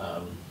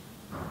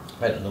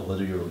 I don't know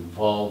whether you're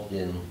involved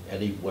in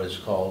any what is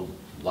called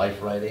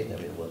life writing. I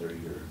mean, whether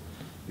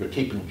you're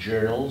keeping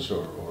journals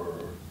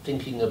or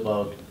thinking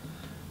about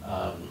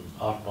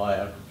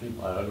autobiography,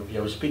 biography.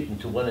 I was speaking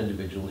to one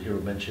individual here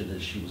who mentioned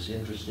that she was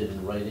interested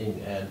in writing,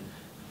 and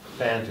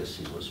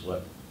fantasy was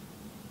what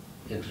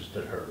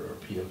interested her or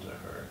appealed to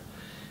her.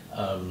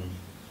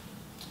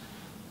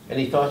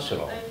 Any thoughts at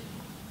all?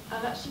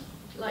 I've actually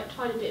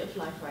tried a bit of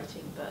life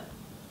writing, but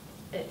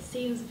it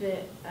seems a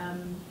bit. I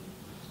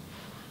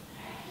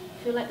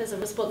feel like there's a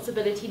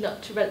responsibility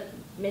not to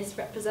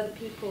misrepresent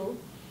people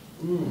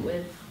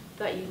with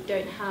that you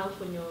don't have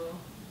when you're.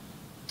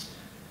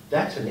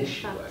 That's an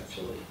issue,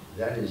 actually.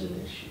 That is an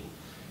issue.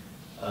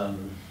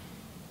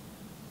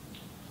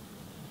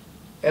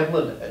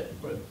 Evelyn,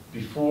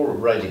 before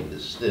writing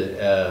this,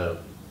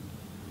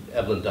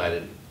 Evelyn died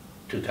in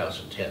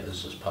 2010.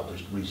 This was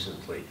published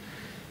recently.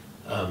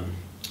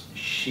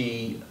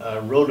 She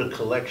wrote a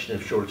collection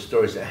of short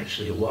stories.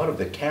 Actually, a lot of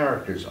the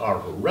characters are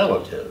her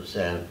relatives,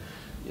 and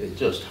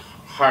just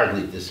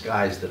hardly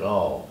disguised at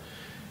all.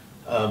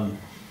 I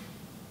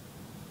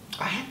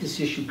had this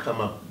issue come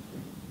up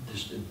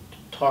just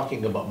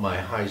talking about my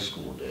high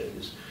school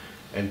days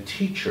and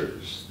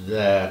teachers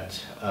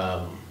that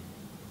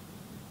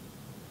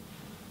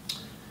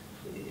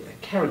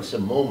carried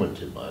some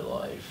moment in my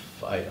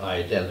life. I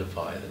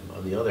identify them.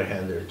 On the other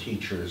hand, there are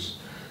teachers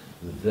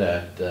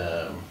that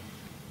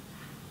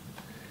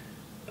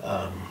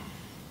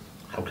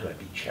how can I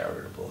be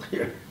charitable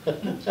here?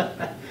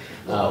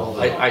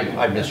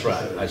 I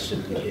misread. I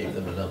simply gave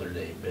them another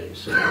name,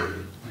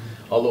 basically.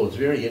 Although it's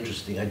very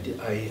interesting,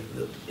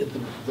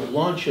 the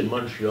launch in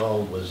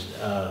Montreal was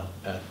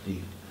at the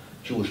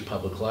Jewish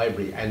Public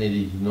Library, and it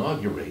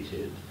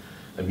inaugurated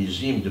a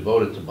museum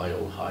devoted to my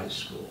old high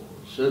school.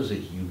 So there was a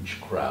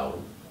huge crowd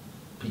of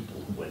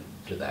people who went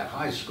to that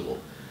high school.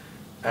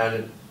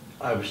 And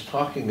I was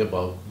talking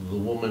about the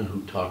woman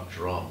who taught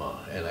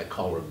drama, and I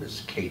call her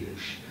Miss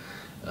Katish,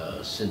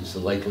 since the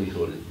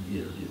likelihood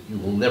you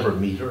will never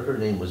meet her. Her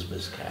name was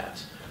Miss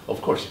Katz.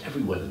 Of course,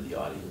 everyone in the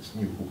audience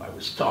knew who I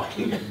was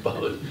talking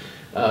about.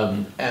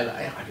 And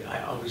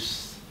I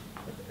always,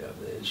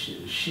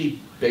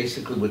 she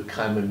basically would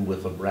come in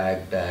with a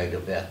rag bag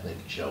of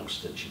ethnic jokes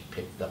that she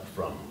picked up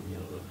from,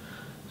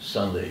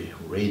 Sunday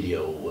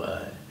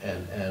radio,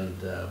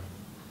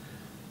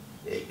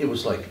 it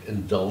was like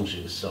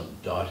indulging some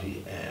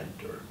doughty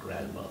aunt or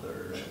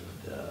grandmother,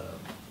 and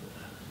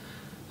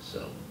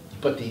so.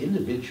 But the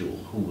individual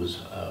who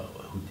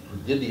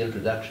did the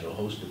introduction, or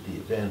hosted the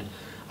event,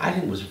 I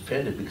think was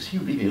offended because he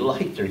really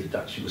liked her. He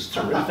thought she was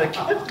terrific.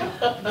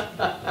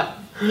 I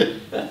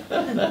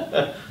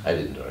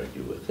didn't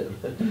argue with him.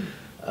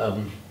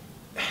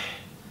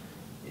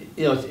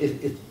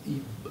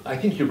 I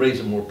think you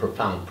raise a more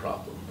profound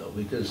problem, though,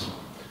 because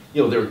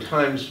there are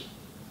times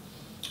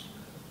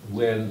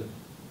when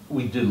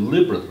we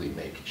deliberately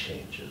make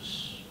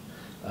changes.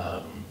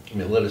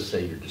 Let us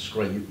say you're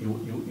describing,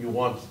 you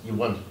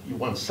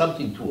want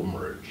something to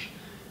emerge,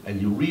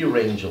 and you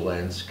rearrange a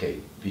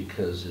landscape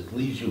because it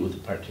leaves you with a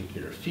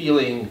particular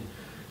feeling,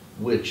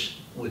 which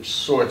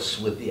sorts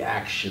with the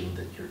action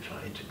that you're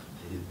trying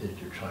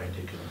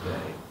to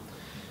convey.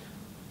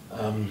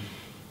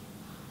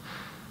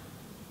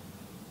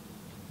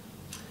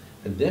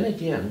 And then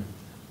again,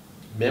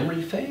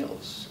 memory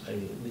fails.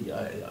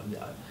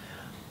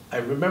 I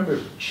remember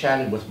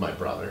chatting with my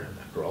brother.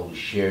 After all, we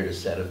shared a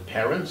set of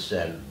parents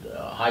and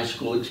high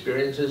school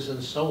experiences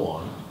and so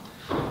on.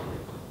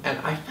 And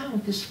I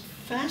found this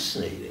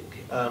fascinating.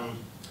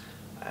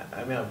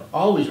 I've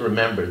always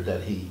remembered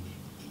that he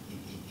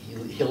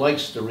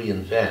likes to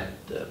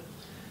reinvent,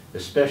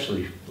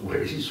 especially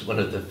where he's one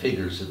of the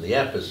figures in the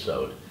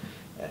episode.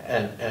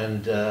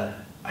 And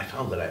I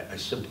found that I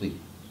simply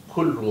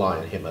couldn't rely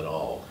on him at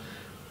all.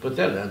 But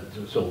then,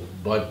 so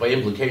by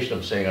implication,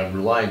 I'm saying I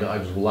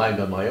was relying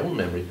on my own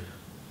memory.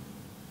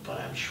 But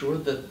I'm sure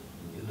that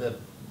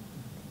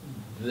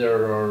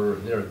there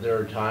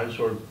are times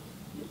where,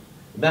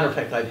 matter of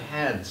fact, I've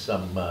had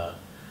some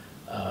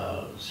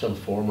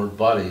former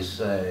buddies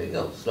say,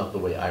 it's not the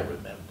way I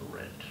remember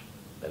it,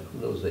 and who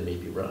knows, they may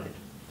be right.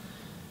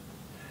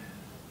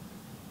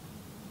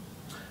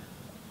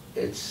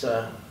 It's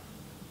you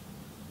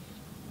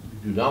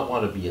do not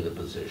want to be in a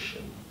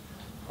position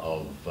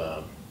of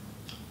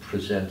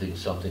presenting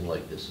something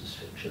like this as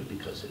fiction,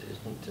 because it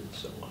isn't, and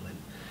so on.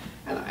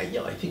 And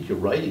I think you're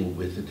writing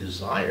with a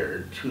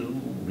desire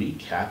to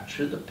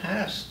recapture the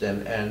past,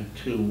 and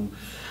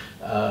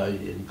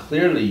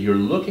clearly you're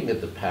looking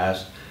at the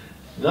past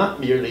not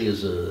merely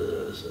as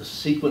a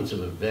sequence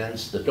of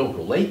events that don't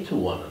relate to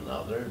one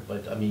another,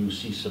 but you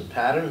see some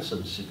patterns,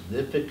 some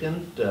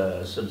significance,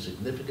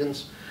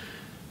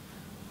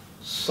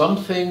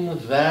 something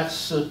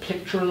that's a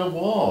picture on the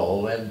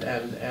wall, and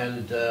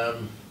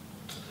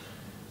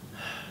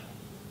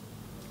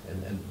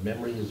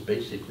memory is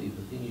basically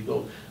the thing you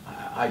go.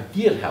 I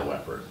did,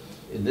 however,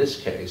 in this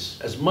case,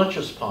 as much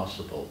as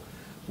possible,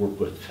 work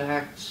with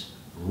facts,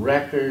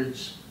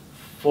 records,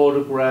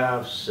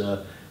 photographs.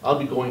 I'll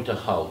be going to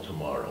Hull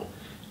tomorrow,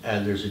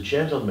 and there's a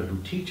gentleman who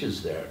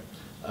teaches there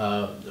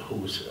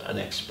who's an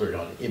expert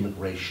on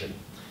immigration,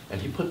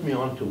 and he put me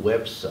onto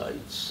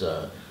websites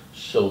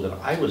so that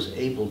I was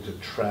able to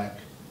track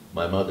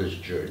my mother's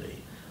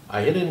journey.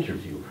 I had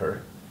interviewed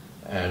her,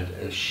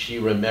 and she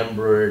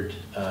remembered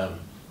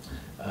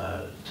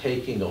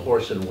taking a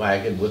horse and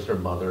wagon with her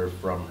mother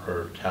from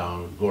her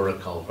town, Gora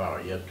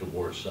Kalvaria, to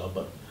Warsaw,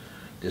 but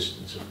a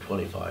distance of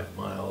 25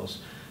 miles.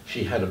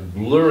 She had a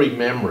blurry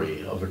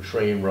memory of a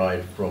train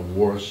ride from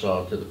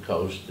Warsaw to the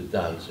coast to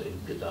Danzig,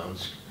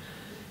 Gdansk.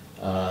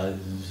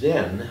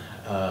 Then,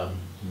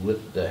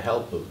 with the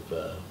help of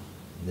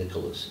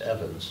Nicholas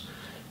Evans,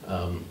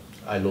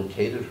 I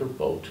located her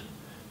boat,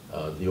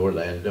 the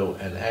Orlando,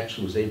 and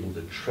actually was able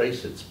to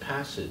trace its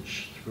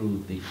passage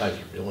through the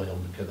Kaiser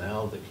Wilhelm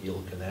Canal, the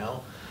Kiel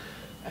Canal,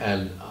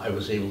 and I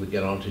was able to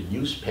get onto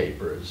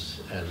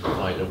newspapers and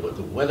find out what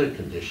the weather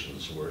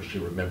conditions were. She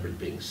remembered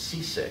being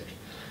seasick,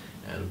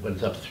 and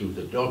went up through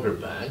the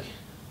Doggerbank,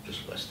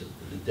 just west of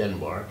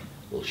Denmark,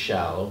 a little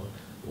shallow.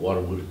 The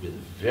water would have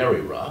been very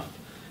rough,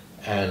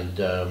 and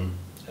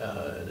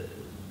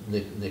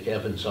Nick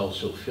Evans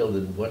also filled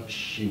in what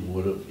she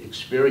would have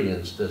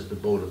experienced as the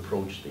boat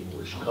approached the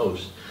English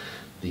coast.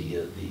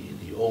 The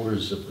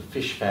odors of the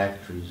fish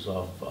factories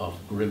off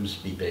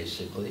Grimsby,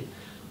 basically,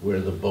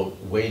 where the boat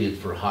waited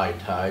for high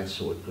tide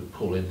so it could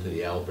pull into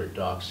the Albert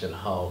docks in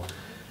Hull.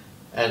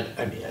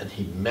 And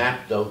he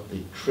mapped out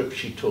the trip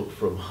she took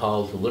from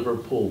Hull to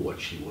Liverpool,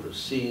 what she would have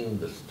seen,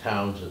 the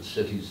towns and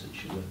cities that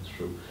she went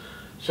through.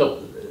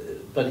 So,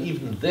 but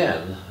even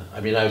then, I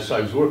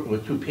was working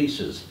with two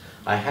pieces.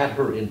 I had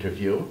her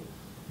interview,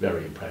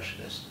 very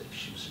impressionistic.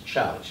 She was a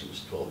child, she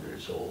was 12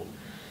 years old.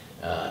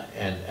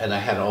 And I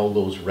had all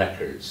those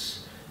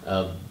records.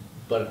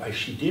 but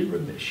she did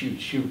remember,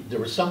 there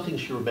was something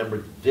she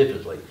remembered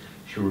vividly.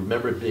 She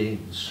remembered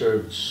being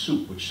served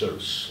soup, which sort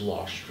of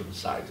sloshed from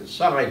side to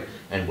side,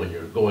 and when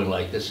you're going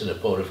like this in a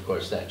boat, of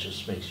course, that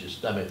just makes your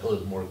stomach a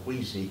little more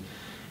queasy.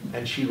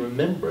 And she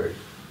remembered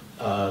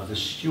the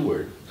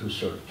steward, who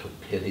sort of took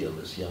pity on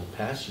this young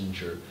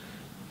passenger,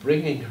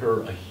 bringing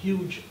her a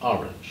huge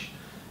orange.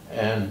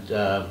 And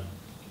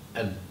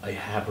I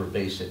have her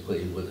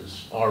basically with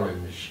this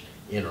orange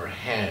in her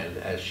hand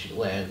as she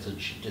lands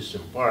and she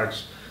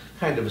disembarks,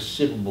 kind of a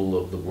symbol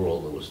of the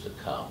world that was to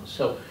come.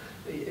 So,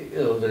 you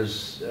know,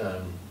 there's,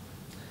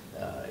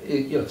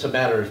 you know, it's a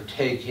matter of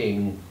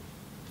taking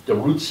the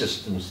root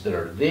systems that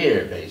are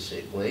there,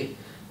 basically,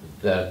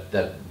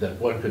 that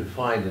one could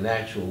find in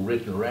actual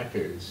written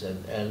records,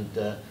 and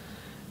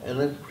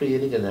then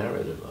creating a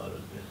narrative out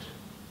of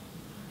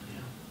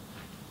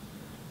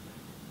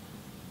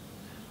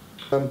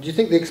it. Do you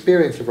think the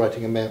experience of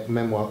writing a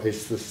memoir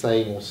is the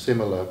same or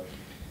similar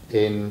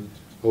in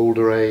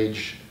older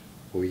age,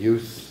 or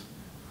youth,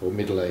 or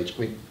middle age?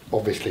 I mean,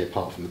 obviously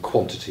apart from the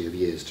quantity of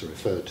years to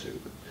refer to.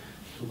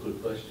 Two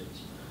good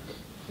questions.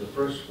 The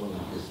first one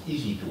is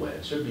easy to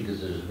answer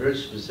because there's a very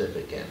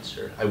specific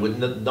answer. I would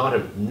not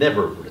have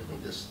never written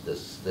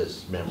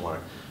this memoir,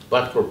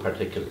 but for a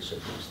particular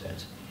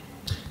circumstance.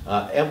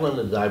 Evelyn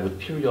and I would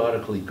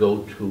periodically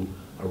go to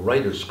a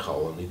writer's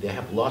colony. They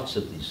have lots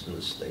of these in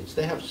the States.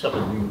 They have some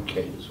in the UK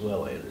as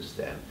well, I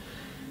understand.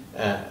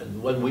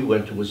 When we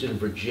went, it was in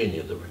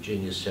Virginia, the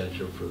Virginia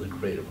Center for the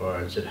Creative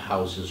Arts. It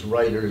houses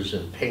writers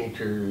and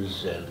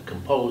painters and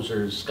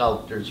composers,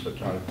 sculptors,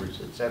 photographers,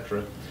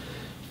 etc.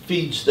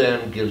 Feeds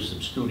them, gives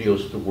them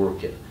studios to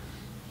work in.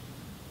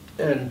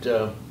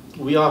 And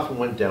we often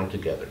went down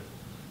together.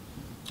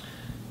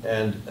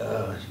 And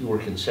you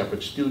work in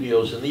separate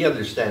studios, and the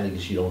understanding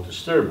is you don't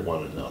disturb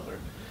one another.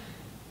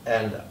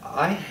 And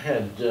I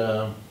had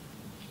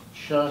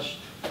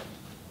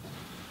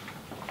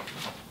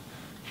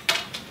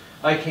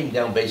I came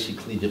down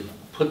basically to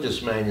put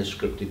this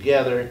manuscript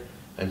together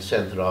and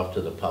sent it off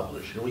to the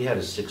publisher. We had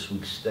a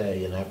 6-week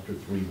stay, and after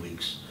 3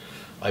 weeks,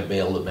 I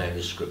mailed the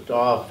manuscript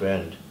off,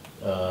 and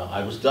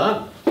I was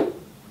done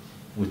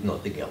with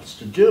nothing else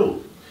to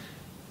do.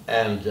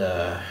 And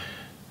I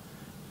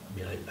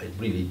mean, I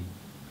really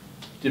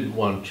didn't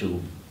want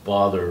to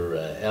bother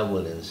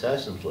Evelyn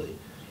incessantly.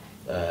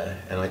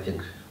 And I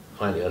think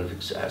finally out of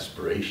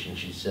exasperation,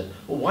 she said,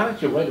 well, why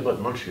don't you write about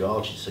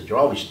Montreal? She said, you're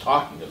always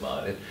talking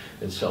about it,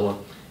 and so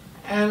on.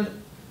 And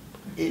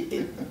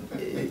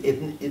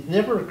it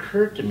never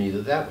occurred to me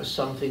that that was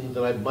something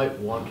that I might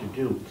want to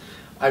do.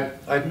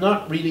 I've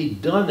not really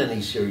done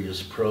any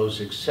serious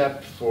prose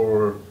except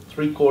for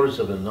 3/4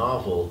 of a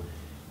novel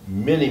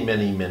many,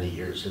 many, many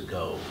years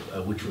ago,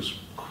 which was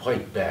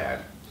quite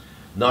bad.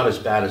 Not as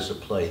bad as a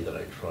play that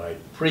I tried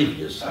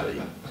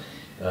previously.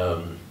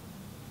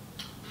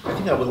 I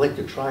think I would like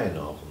to try a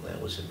novel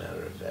now, as a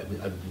matter of fact.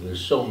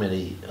 There's so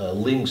many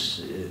links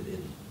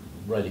in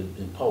writing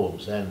in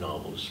poems and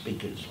novels,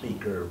 speaker to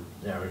speaker,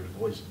 narrative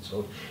voice, and so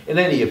on. In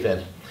any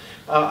event,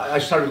 I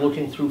started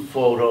looking through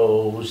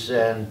photos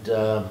and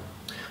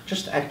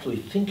just actually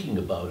thinking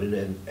about it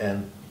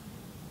and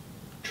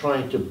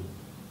trying to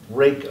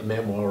break a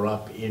memoir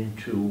up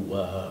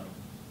into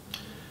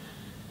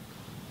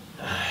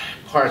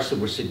parts that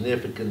were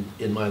significant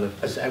in my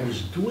life. As I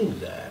was doing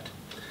that,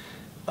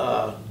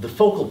 the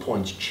focal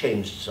points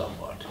changed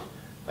somewhat.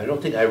 I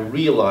don't think I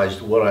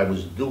realized what I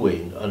was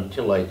doing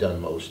until I'd done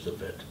most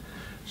of it.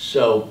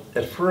 So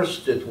at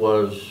first it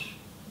was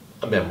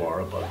a memoir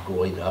about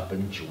growing up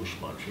in Jewish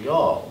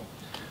Montreal,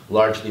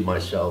 largely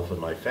myself and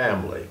my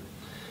family.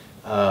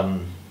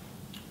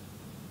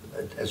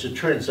 As it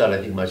turns out,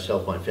 I think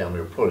myself and my family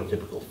are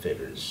prototypical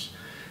figures.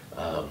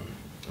 I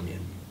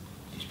mean,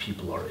 these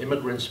people are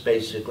immigrants,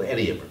 basically,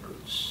 any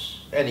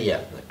immigrants, any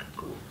ethnic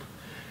group.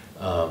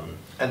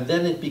 And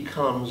then it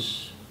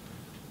becomes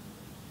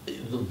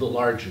the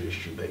larger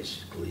issue,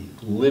 basically,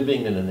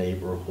 living in a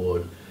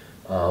neighborhood,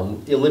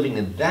 living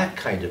in that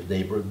kind of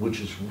neighborhood, which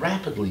is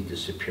rapidly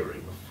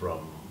disappearing from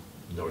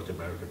North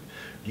America.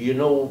 Do you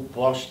know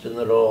Boston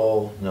at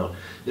all? No.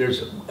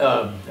 There's,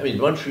 I mean,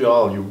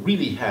 Montreal, you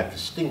really had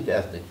distinct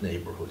ethnic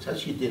neighborhoods,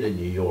 as you did in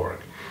New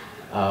York.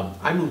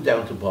 I moved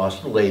down to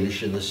Boston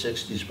late-ish in the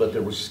 60s, but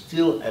there was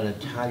still an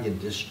Italian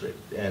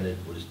district, and it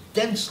was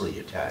densely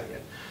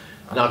Italian.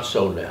 Not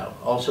so now.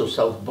 Also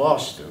South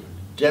Boston,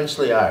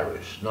 densely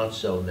Irish, not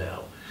so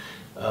now.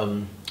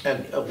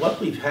 And what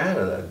we've had,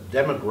 a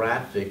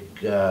demographic,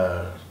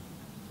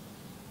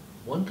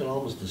 one can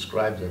almost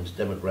describe them as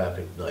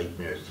demographic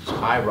nightmares, these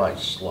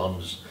high-rise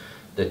slums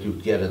that you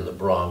get in the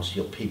Bronx,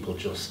 you know, people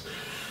just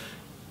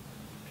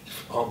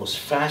almost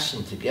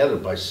fastened together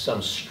by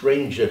some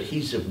strange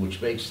adhesive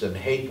which makes them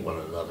hate one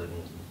another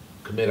and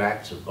commit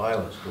acts of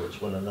violence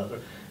towards one another.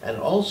 And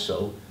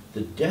also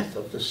the death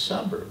of the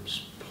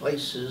suburbs,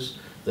 places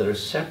that are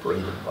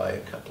separated by a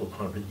couple of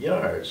 100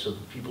 yards so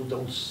that people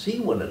don't see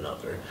one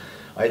another.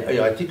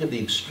 I think of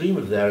the extreme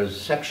of that as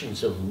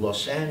sections of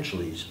Los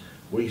Angeles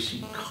where you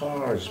see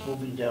cars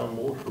moving down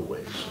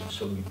motorways, and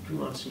so you do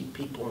not see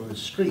people in the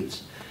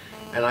streets.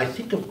 And I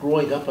think of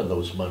growing up on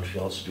those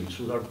Montreal streets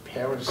with our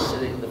parents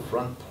sitting in the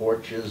front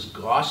porches,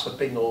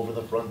 gossiping over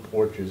the front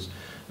porches.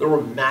 There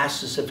were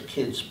masses of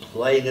kids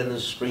playing in the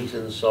street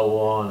and so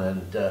on,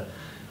 and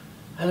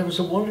there was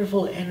a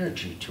wonderful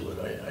energy to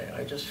it.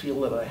 I just feel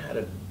that I had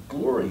a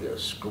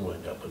glorious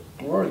growing up, a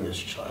glorious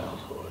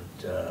childhood.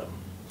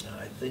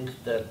 I think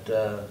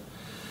that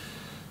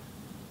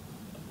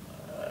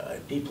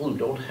people who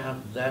don't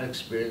have that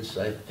experience,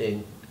 I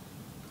think,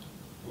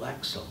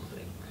 lack something.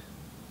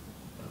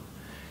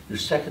 Your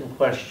second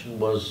question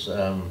was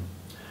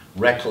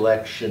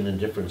recollection in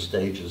different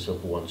stages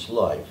of one's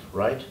life,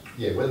 right?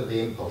 Yeah, whether the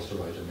impulse to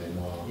write a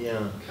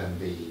memoir can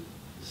be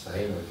the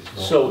same or if it's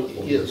not. So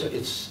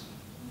it's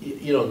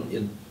you know,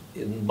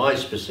 in my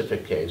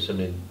specific case, I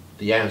mean,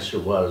 the answer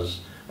was,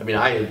 I mean,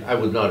 I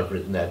would not have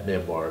written that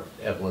memoir if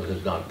Evelyn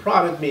had not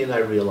prodded me, and I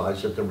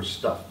realized that there was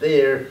stuff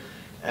there,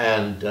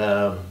 and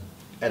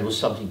was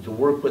something to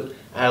work with.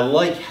 And I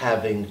like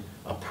having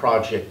a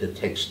project that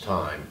takes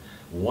time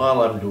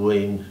while I'm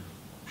doing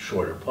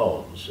shorter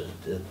poems.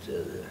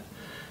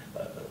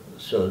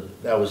 So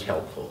that was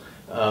helpful.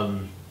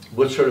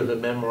 What sort of a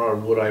memoir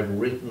would I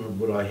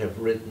have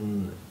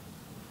written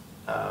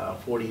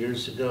 40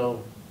 years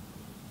ago?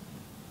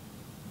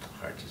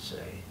 Hard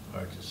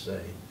to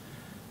say.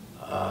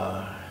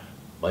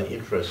 My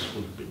interests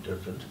would have been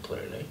different,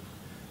 clearly.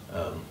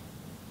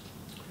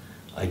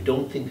 I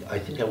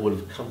think I would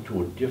have come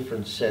to a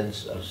different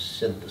sense of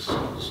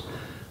synthesis.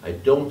 I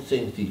don't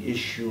think the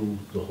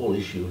whole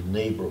issue of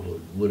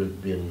neighborhood would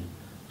have been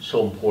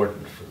so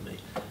important for me.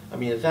 I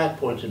mean, at that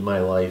point in my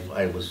life,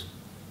 I was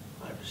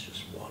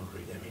just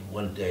wandering. I mean,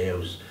 one day I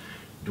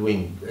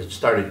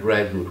started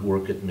graduate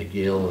work at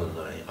McGill, and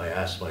I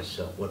asked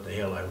myself what the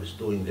hell I was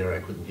doing there. I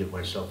couldn't give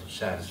myself a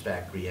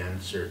satisfactory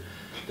answer.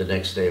 The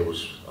next day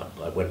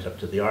I went up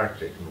to the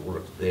Arctic and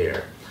worked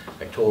there.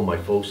 I told my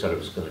folks that I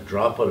was going to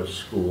drop out of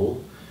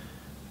school,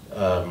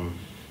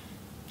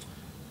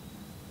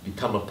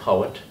 become a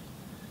poet,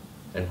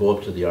 and go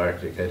up to the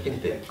Arctic. I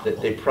think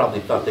they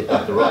probably thought they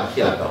got the wrong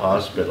kid at the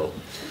hospital.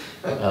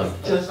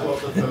 Just what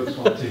the folks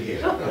want to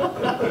hear.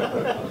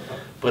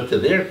 But to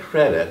their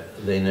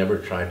credit, they never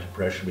tried to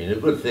pressure me. And a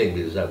good thing,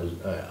 because I would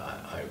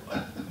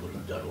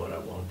have done what I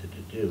wanted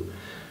to do.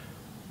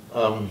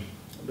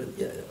 But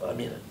yeah, I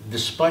mean,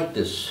 despite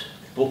this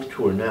book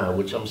tour now,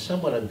 which I'm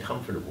somewhat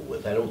uncomfortable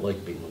with, I don't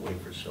like being away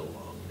for so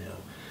long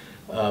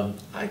now.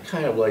 I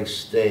kind of like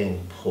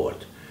staying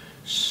put.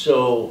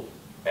 So,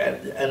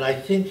 and I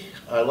think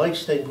I like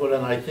staying put,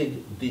 and I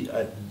think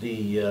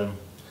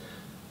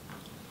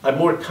I'm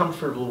more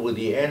comfortable with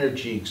the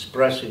energy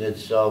expressing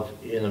itself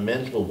in a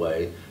mental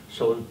way.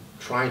 So I'm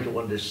trying to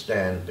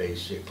understand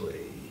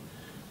basically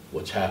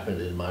what's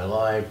happened in my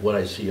life, what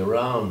I see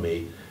around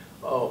me.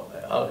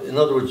 In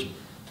other words,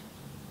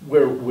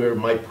 where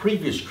my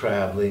previous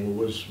traveling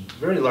was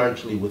very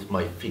largely with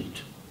my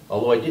feet.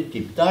 Although I did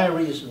keep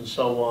diaries and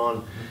so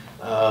on,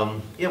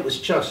 it was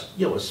just,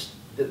 there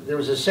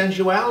was a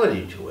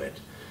sensuality to it.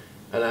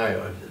 And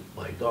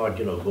my God,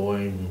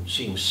 going,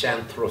 seeing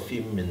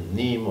Saint-Trophime in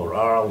Nîmes or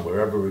Arles,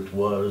 wherever it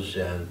was,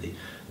 and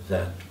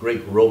that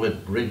great Roman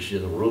bridge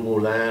in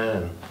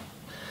Rue-Moulin,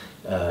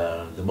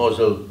 and the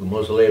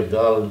Mausoleum of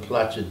God in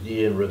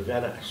Placidi and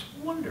Ravenna. It's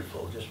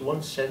wonderful, just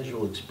one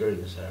sensual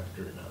experience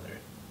after another.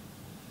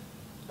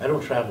 I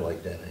don't travel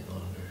like that any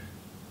longer.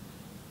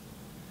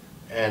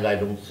 And I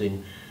don't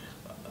think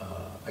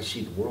I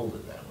see the world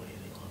in that way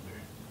any longer.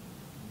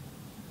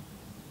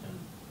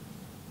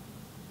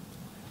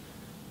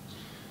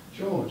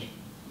 George,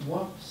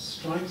 what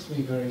strikes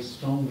me very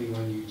strongly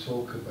when you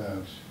talk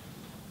about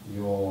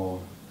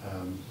your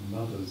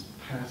mother's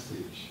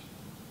passage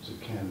to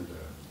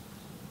Canada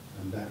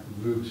and that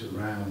route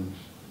around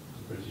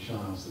the British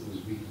Isles that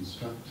was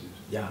reconstructed,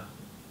 Yeah.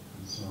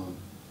 and so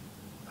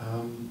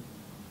on,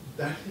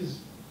 that is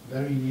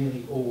very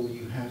nearly all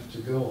you have to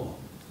go on,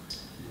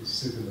 the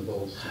soup in the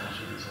bowl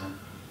situation and so on.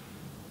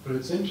 But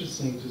it's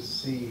interesting to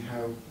see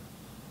how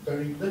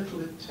very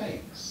little it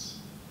takes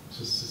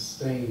to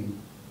sustain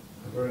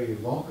a very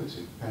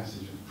evocative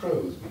passage of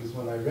prose, because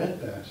when I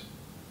read that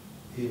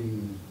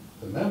in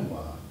the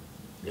memoir,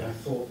 I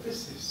thought,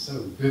 this is so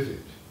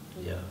vivid.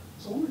 Yeah.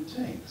 It's all it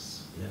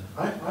takes. Yeah.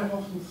 I've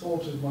often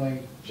thought of my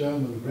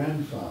German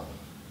grandfather,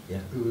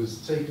 who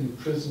was taken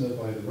prisoner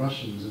by the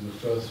Russians in the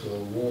First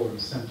World War and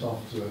sent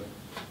off to a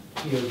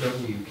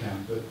POW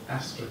camp at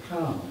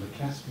Astrakhan on the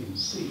Caspian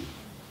Sea.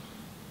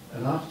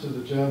 And after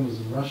the Germans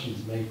and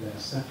Russians made their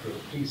separate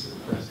peace at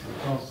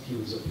Brest-Litovsk, he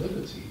was at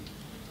liberty,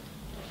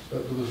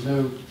 but there was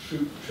no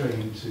troop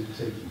train to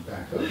take him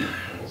back over,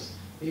 of course.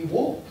 He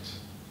walked.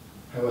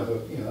 However,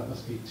 that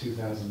must be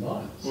 2,000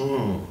 miles.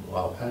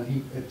 Wow.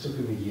 And it took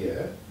him a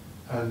year,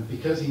 and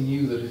because he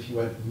knew that if you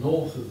went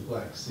north of the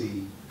Black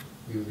Sea,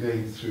 you were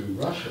going through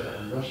Russia,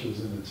 and Russia was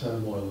in the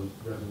turmoil of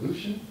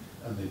revolution,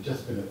 and they'd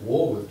just been at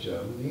war with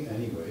Germany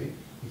anyway,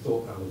 he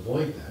thought, I'll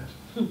avoid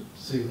that.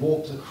 So he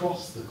walked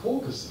across the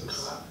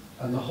Caucasus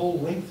and the whole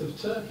length of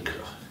Turkey.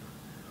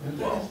 And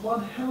that is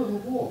one hell of a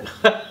walk.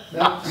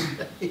 Now,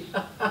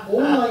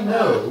 all I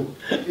know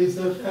is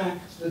the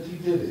fact that he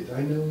did it.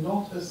 I know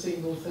not a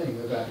single thing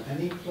about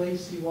any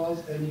place he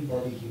was,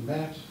 anybody he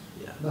met,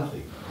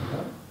 nothing. You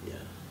know?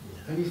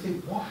 Yeah. And you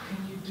think, what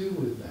can you do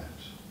with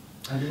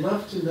that? I'd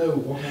love to know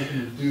what I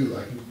can do.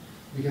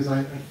 Because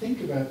I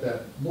think about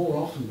that more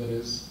often than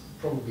is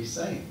probably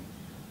sane.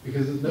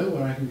 Because there's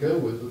nowhere I can go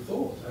with the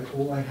thought.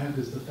 All I have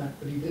is the fact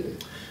that he did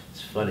it.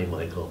 It's funny,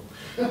 Michael.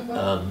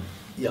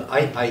 Yeah,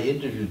 I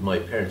interviewed my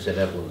parents at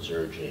Evelyn's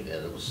urging,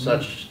 and it was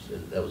such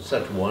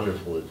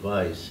wonderful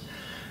advice.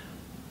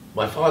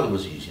 My father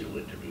was easy to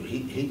interview.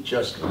 He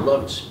just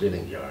loved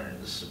spinning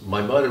yarns.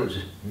 My mother was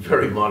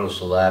very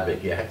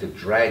monosyllabic. You had to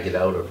drag it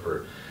out of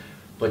her,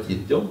 but you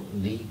don't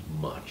need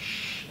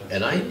much.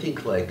 And I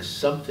think like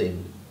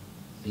something,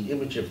 the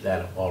image of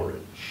that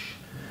orange,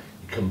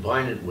 you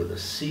combine it with a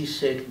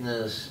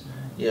seasickness.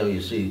 You know,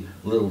 you see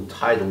little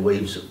tidal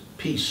waves of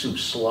pea soup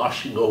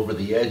sloshing over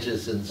the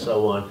edges and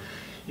so on.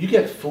 You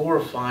get 4 or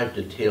 5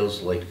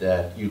 details like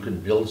that, you can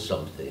build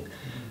something.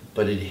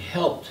 But it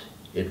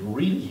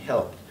really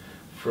helped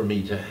for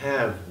me to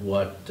have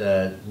what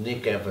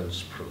Nick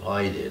Evans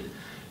provided,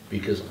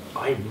 because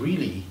I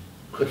really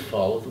could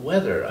follow the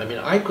weather. I mean,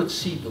 I could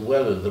see the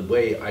weather the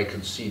way I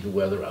could see the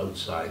weather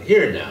outside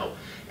here now.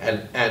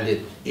 And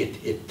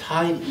it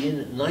tied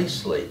in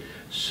nicely.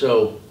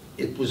 So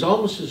it was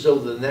almost as though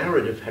the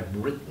narrative had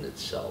written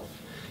itself.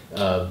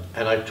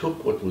 And I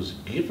took what was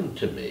given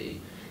to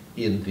me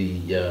in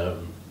the,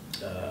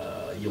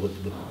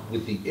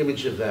 with the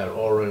image of that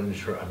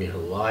orange, her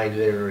lying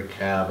there in her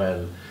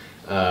cabin,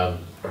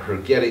 her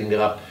getting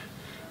up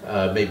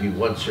maybe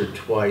once or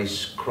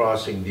twice,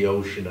 crossing the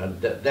ocean, and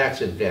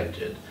that's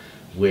invented,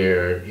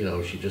 where, you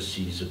know, she just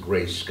sees a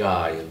gray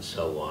sky and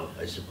so on.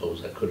 I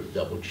suppose I could have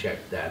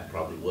double-checked that,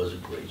 probably was a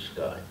gray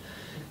sky.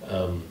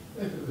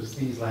 If it was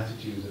these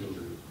latitudes, it'll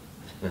do.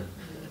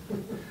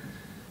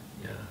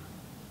 Yeah.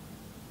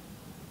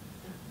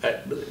 I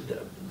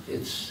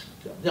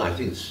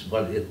think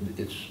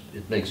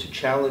it makes it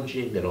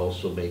challenging. It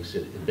also makes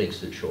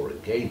the chore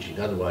engaging.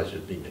 Otherwise,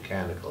 it'd be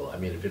mechanical. I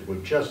mean, if it were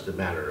just a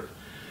matter of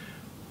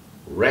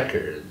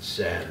records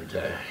and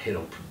you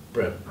know,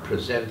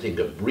 presenting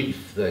a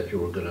brief that you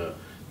were going to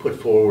put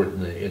forward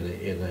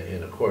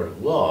in a court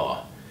of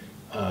law,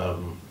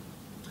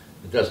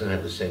 it doesn't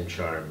have the same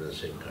charm and the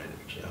same kind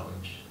of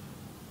challenge.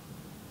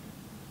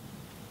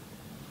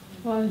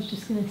 Well, I was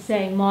just going to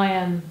say,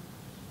 my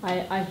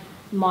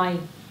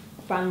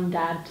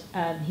granddad,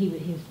 he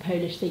was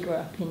Polish. They grew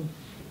up in.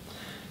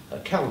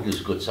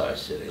 Calgary's a good-sized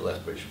city.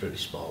 Lethbridge, a pretty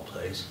small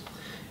place,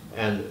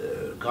 and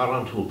got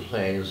onto a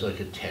plane. It was like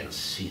a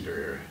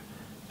 10-seater,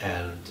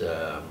 and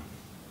kind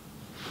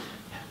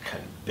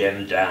of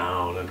bend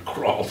down and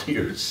crawl to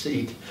your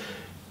seat.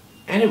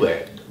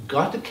 Anyway,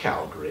 got to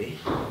Calgary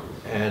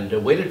and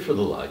waited for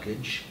the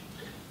luggage,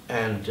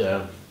 and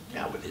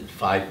within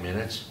 5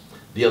 minutes,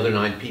 the other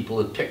 9 people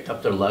had picked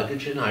up their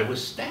luggage, and I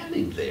was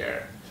standing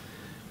there.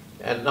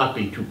 And not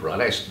being too broad,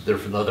 I stood there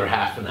for another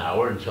half an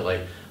hour until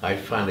I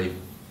finally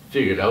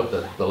figured out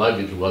that the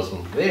luggage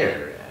wasn't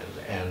there.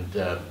 And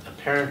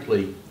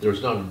apparently there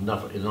was not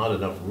enough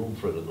room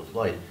for it in the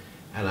flight.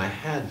 And I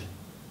had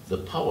the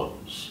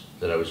poems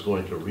that I was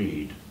going to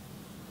read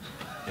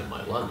in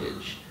my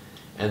luggage.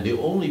 And the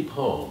only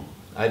poem,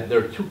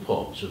 there are 2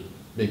 poems, or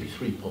maybe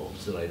 3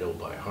 poems that I know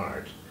by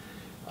heart.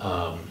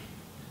 And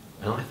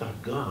I thought,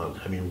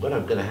 God, I mean, what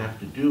I'm going to have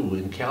to do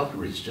in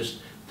Calgary is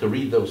just to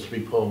read those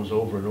 3 poems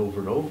over and over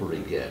and over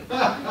again.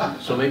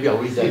 So maybe I'll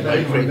read that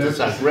by Train to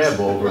Zagreb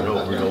over and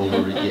over and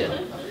over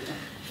again.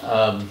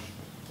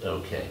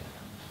 Okay.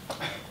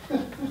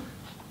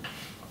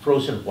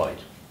 Frozen White.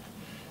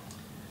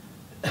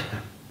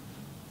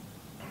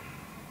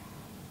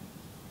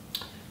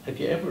 Have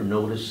you ever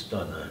noticed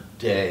on a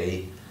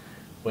day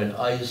when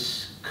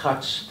ice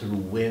cuts through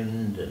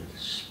wind and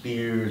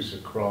spears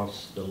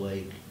across the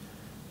lake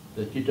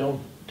that you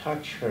don't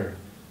touch her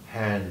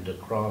hand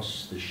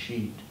across the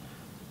sheet,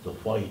 the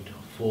white,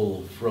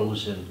 full,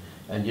 frozen,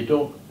 and you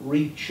don't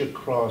reach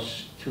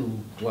across 2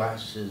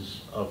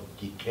 glasses of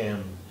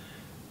decem,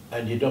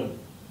 and you don't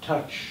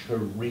touch her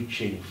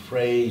reaching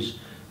phrase,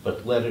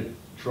 but let it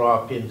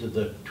drop into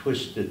the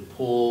twisted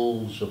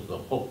pulls of the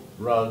hooked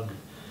rug,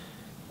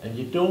 and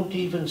you don't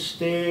even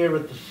stare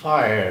at the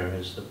fire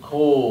as the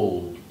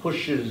cold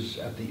pushes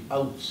at the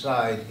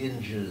outside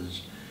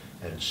hinges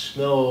and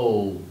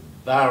snow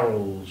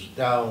barrels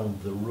down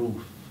the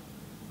roof,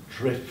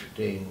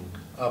 drifting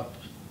up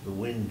the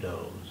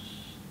windows,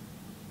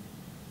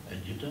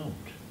 and you don't,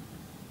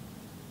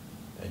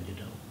 and you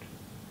don't,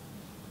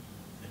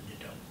 and you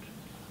don't.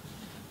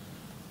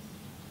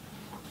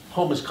 The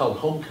poem is called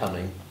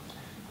Homecoming.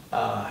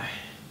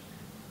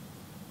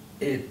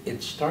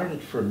 It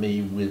started for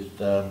me with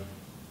a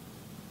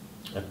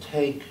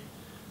take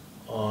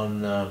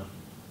on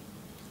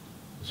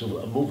it's a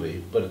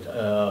movie, but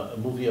a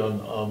movie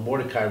on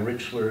Mordecai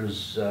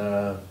Richler's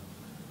The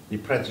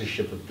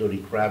Apprenticeship of Dodi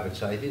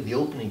Kravitz. I think the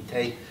opening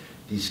take,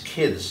 these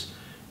kids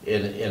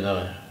in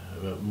a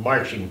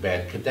marching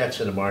band,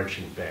 cadets in a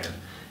marching band.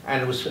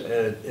 And it was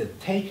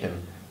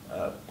taken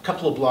a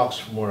couple of blocks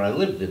from where I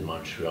lived in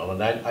Montreal,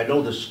 and I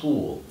know the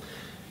school.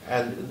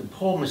 And the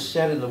poem is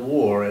set in the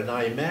war, and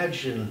I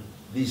imagine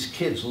these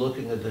kids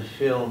looking at the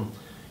film,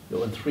 you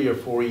know, in 3 or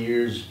 4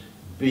 years,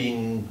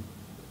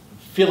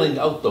 filling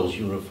out those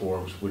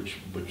uniforms, which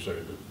are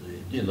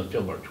in the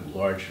film are too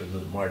large for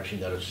them,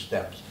 marching out of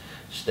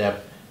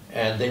step,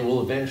 and they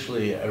will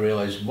eventually, I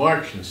realize,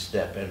 march in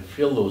step and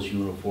fill those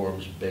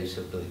uniforms,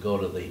 basically go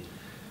to the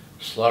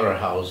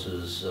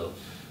slaughterhouses of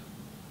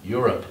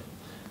Europe.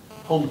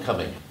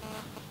 Homecoming.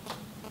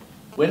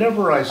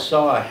 Whenever I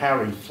saw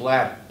Harry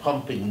Flat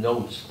pumping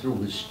notes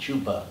through his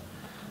tuba,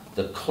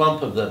 the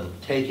clump of them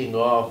taking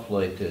off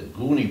like a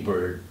goony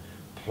bird,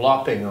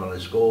 plopping on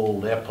his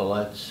gold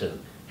epaulets, and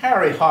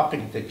Harry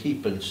hopping to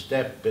keep in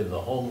step in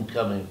the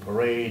homecoming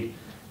parade,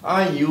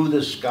 I knew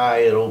the sky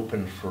had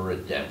opened for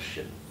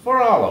redemption,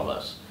 for all of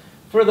us,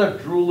 for the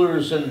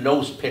droolers and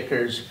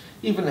nose-pickers,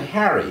 even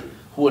Harry,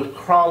 who would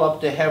crawl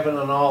up to heaven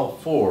on all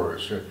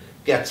fours or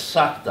get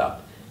sucked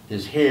up,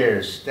 his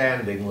hair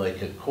standing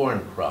like a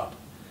corn crop.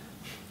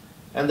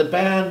 And the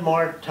band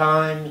marked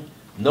time,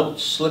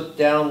 notes slipped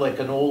down like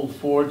an old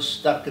Ford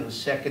stuck in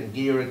second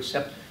gear,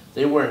 except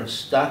they weren't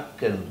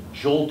stuck and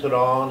jolted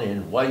on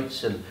in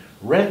whites and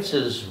reds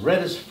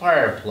as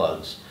fire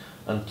plugs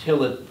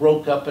until it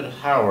broke up in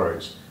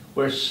Howard's,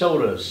 where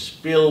soda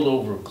spilled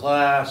over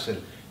glass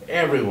and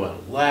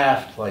everyone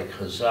laughed like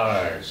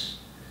hussars.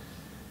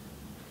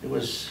 It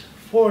was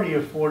 40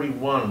 or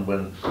 41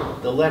 when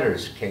the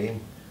letters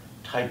came,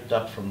 typed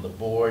up from the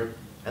board,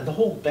 and the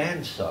whole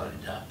band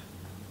signed up,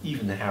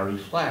 even Harry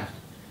Flat,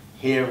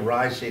 hair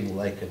rising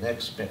like an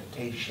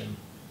expectation.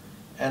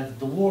 And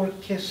the war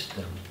kissed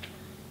them,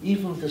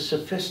 even the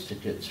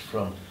sophisticates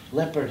from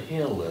Leopard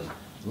Hill and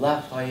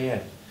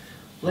Lafayette,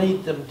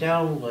 laid them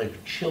down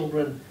like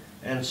children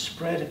and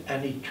spread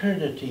an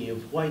eternity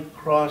of white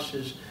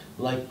crosses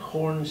like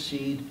corn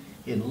seed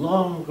in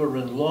longer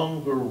and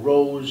longer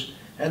rows,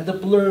 and the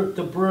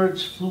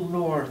birds flew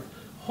north,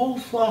 whole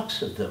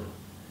flocks of them,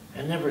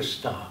 and never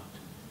stopped,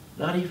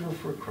 not even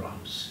for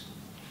crumbs.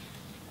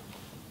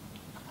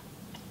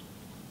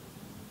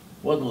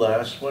 One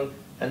last one,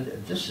 and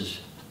this is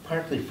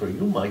partly for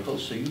you, Michael,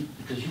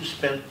 because you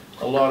spent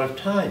a lot of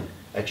time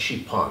at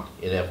Sheep Pond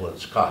in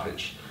Evelyn's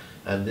cottage.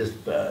 And this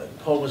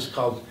poem is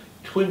called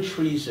Twin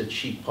Trees at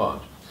Sheep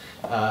Pond.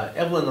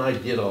 Evelyn and I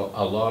did a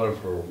lot of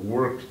her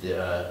work,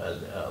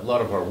 a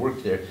lot of our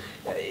work there.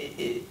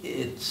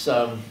 It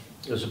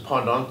was a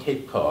pond on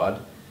Cape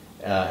Cod,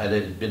 and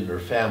it had been in her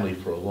family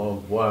for a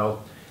long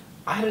while.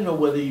 I don't know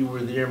whether you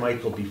were there,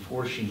 Michael,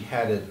 before she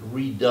had it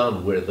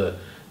redone, where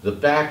the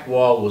back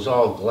wall was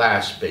all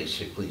glass,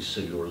 basically,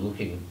 so you were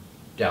looking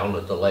down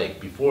at the lake.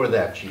 Before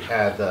that, she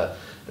had a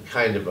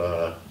kind of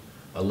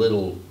a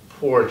little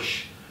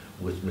porch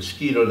with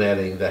mosquito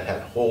netting that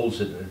had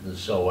holes in it and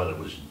so on. It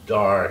was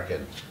dark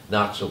and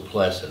not so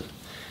pleasant.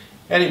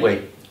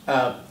 Anyway,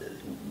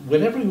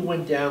 whenever we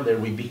went down there,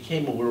 we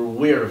were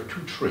aware of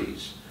 2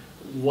 trees,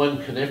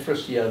 one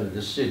coniferous, the other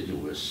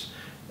deciduous.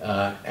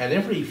 And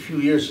every few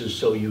years or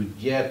so, you'd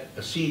get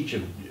a siege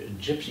of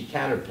gypsy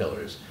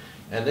caterpillars,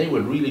 and they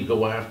would really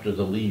go after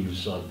the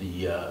leaves on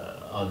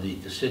the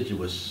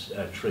deciduous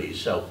trees.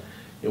 So,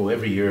 you know,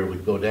 every year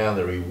we'd go down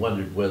there, we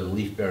wondered whether the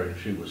leaf-bearing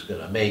tree was going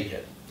to make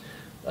it.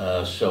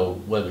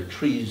 So whether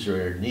trees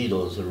or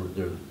needles,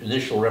 their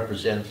initial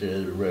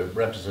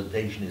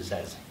representation is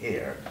as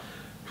hair.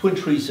 Twin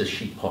Trees at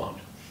Sheep Pond.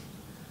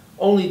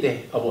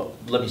 Only well,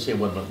 let me say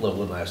one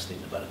last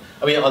thing about it.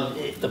 I mean,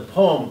 the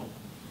poem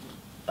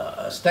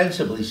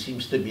ostensibly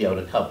seems to be about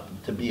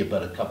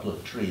a couple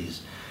of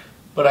trees,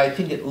 but I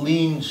think it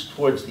leans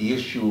towards the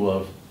issue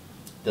of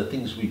the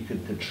things we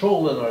can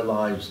control in our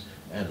lives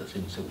and the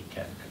things that we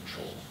can't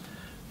control.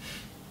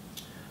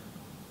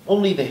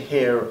 Only the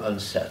hair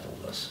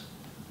unsettled us.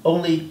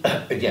 Only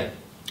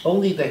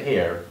the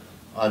hair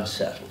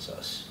unsettles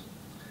us.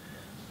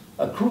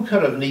 A crew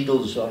cut of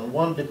needles on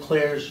one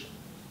declares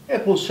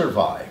it will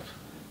survive,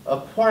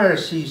 acquire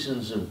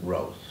seasons of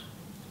growth,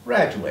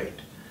 graduate,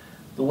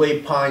 the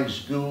way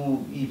pines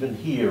do even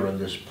here on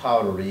this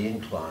powdery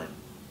incline.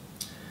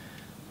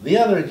 The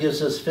other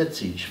gives us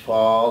fits each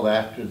fall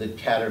after the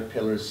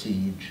caterpillar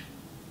siege,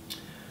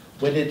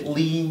 when it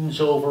leans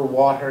over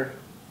water,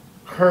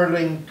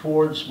 curling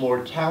towards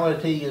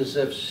mortality as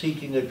if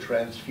seeking a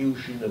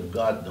transfusion of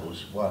God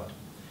knows what,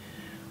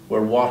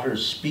 where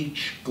water's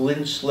speech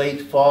glints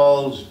late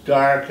falls,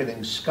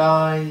 darkening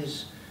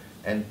skies,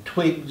 and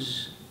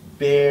twigs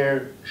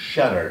bare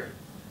shudder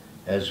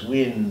as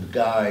wind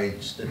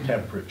guides the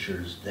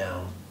temperatures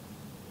down.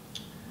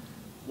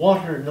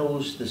 Water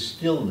knows the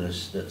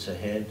stillness that's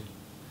ahead,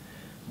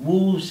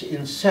 moves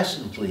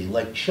incessantly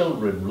like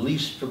children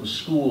released from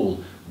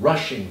school,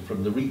 rushing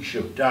from the reach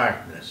of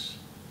darkness.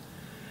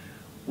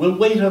 We'll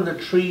wait on the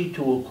tree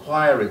to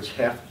acquire its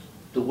heft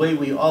the way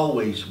we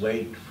always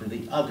wait for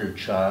the other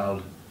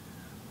child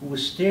who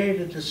has stared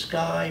at the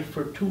sky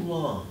for too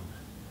long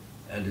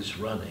and is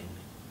running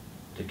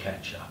to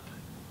catch up.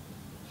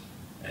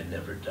 and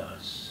never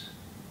does.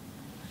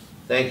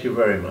 Thank you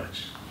very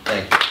much.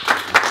 Thank you.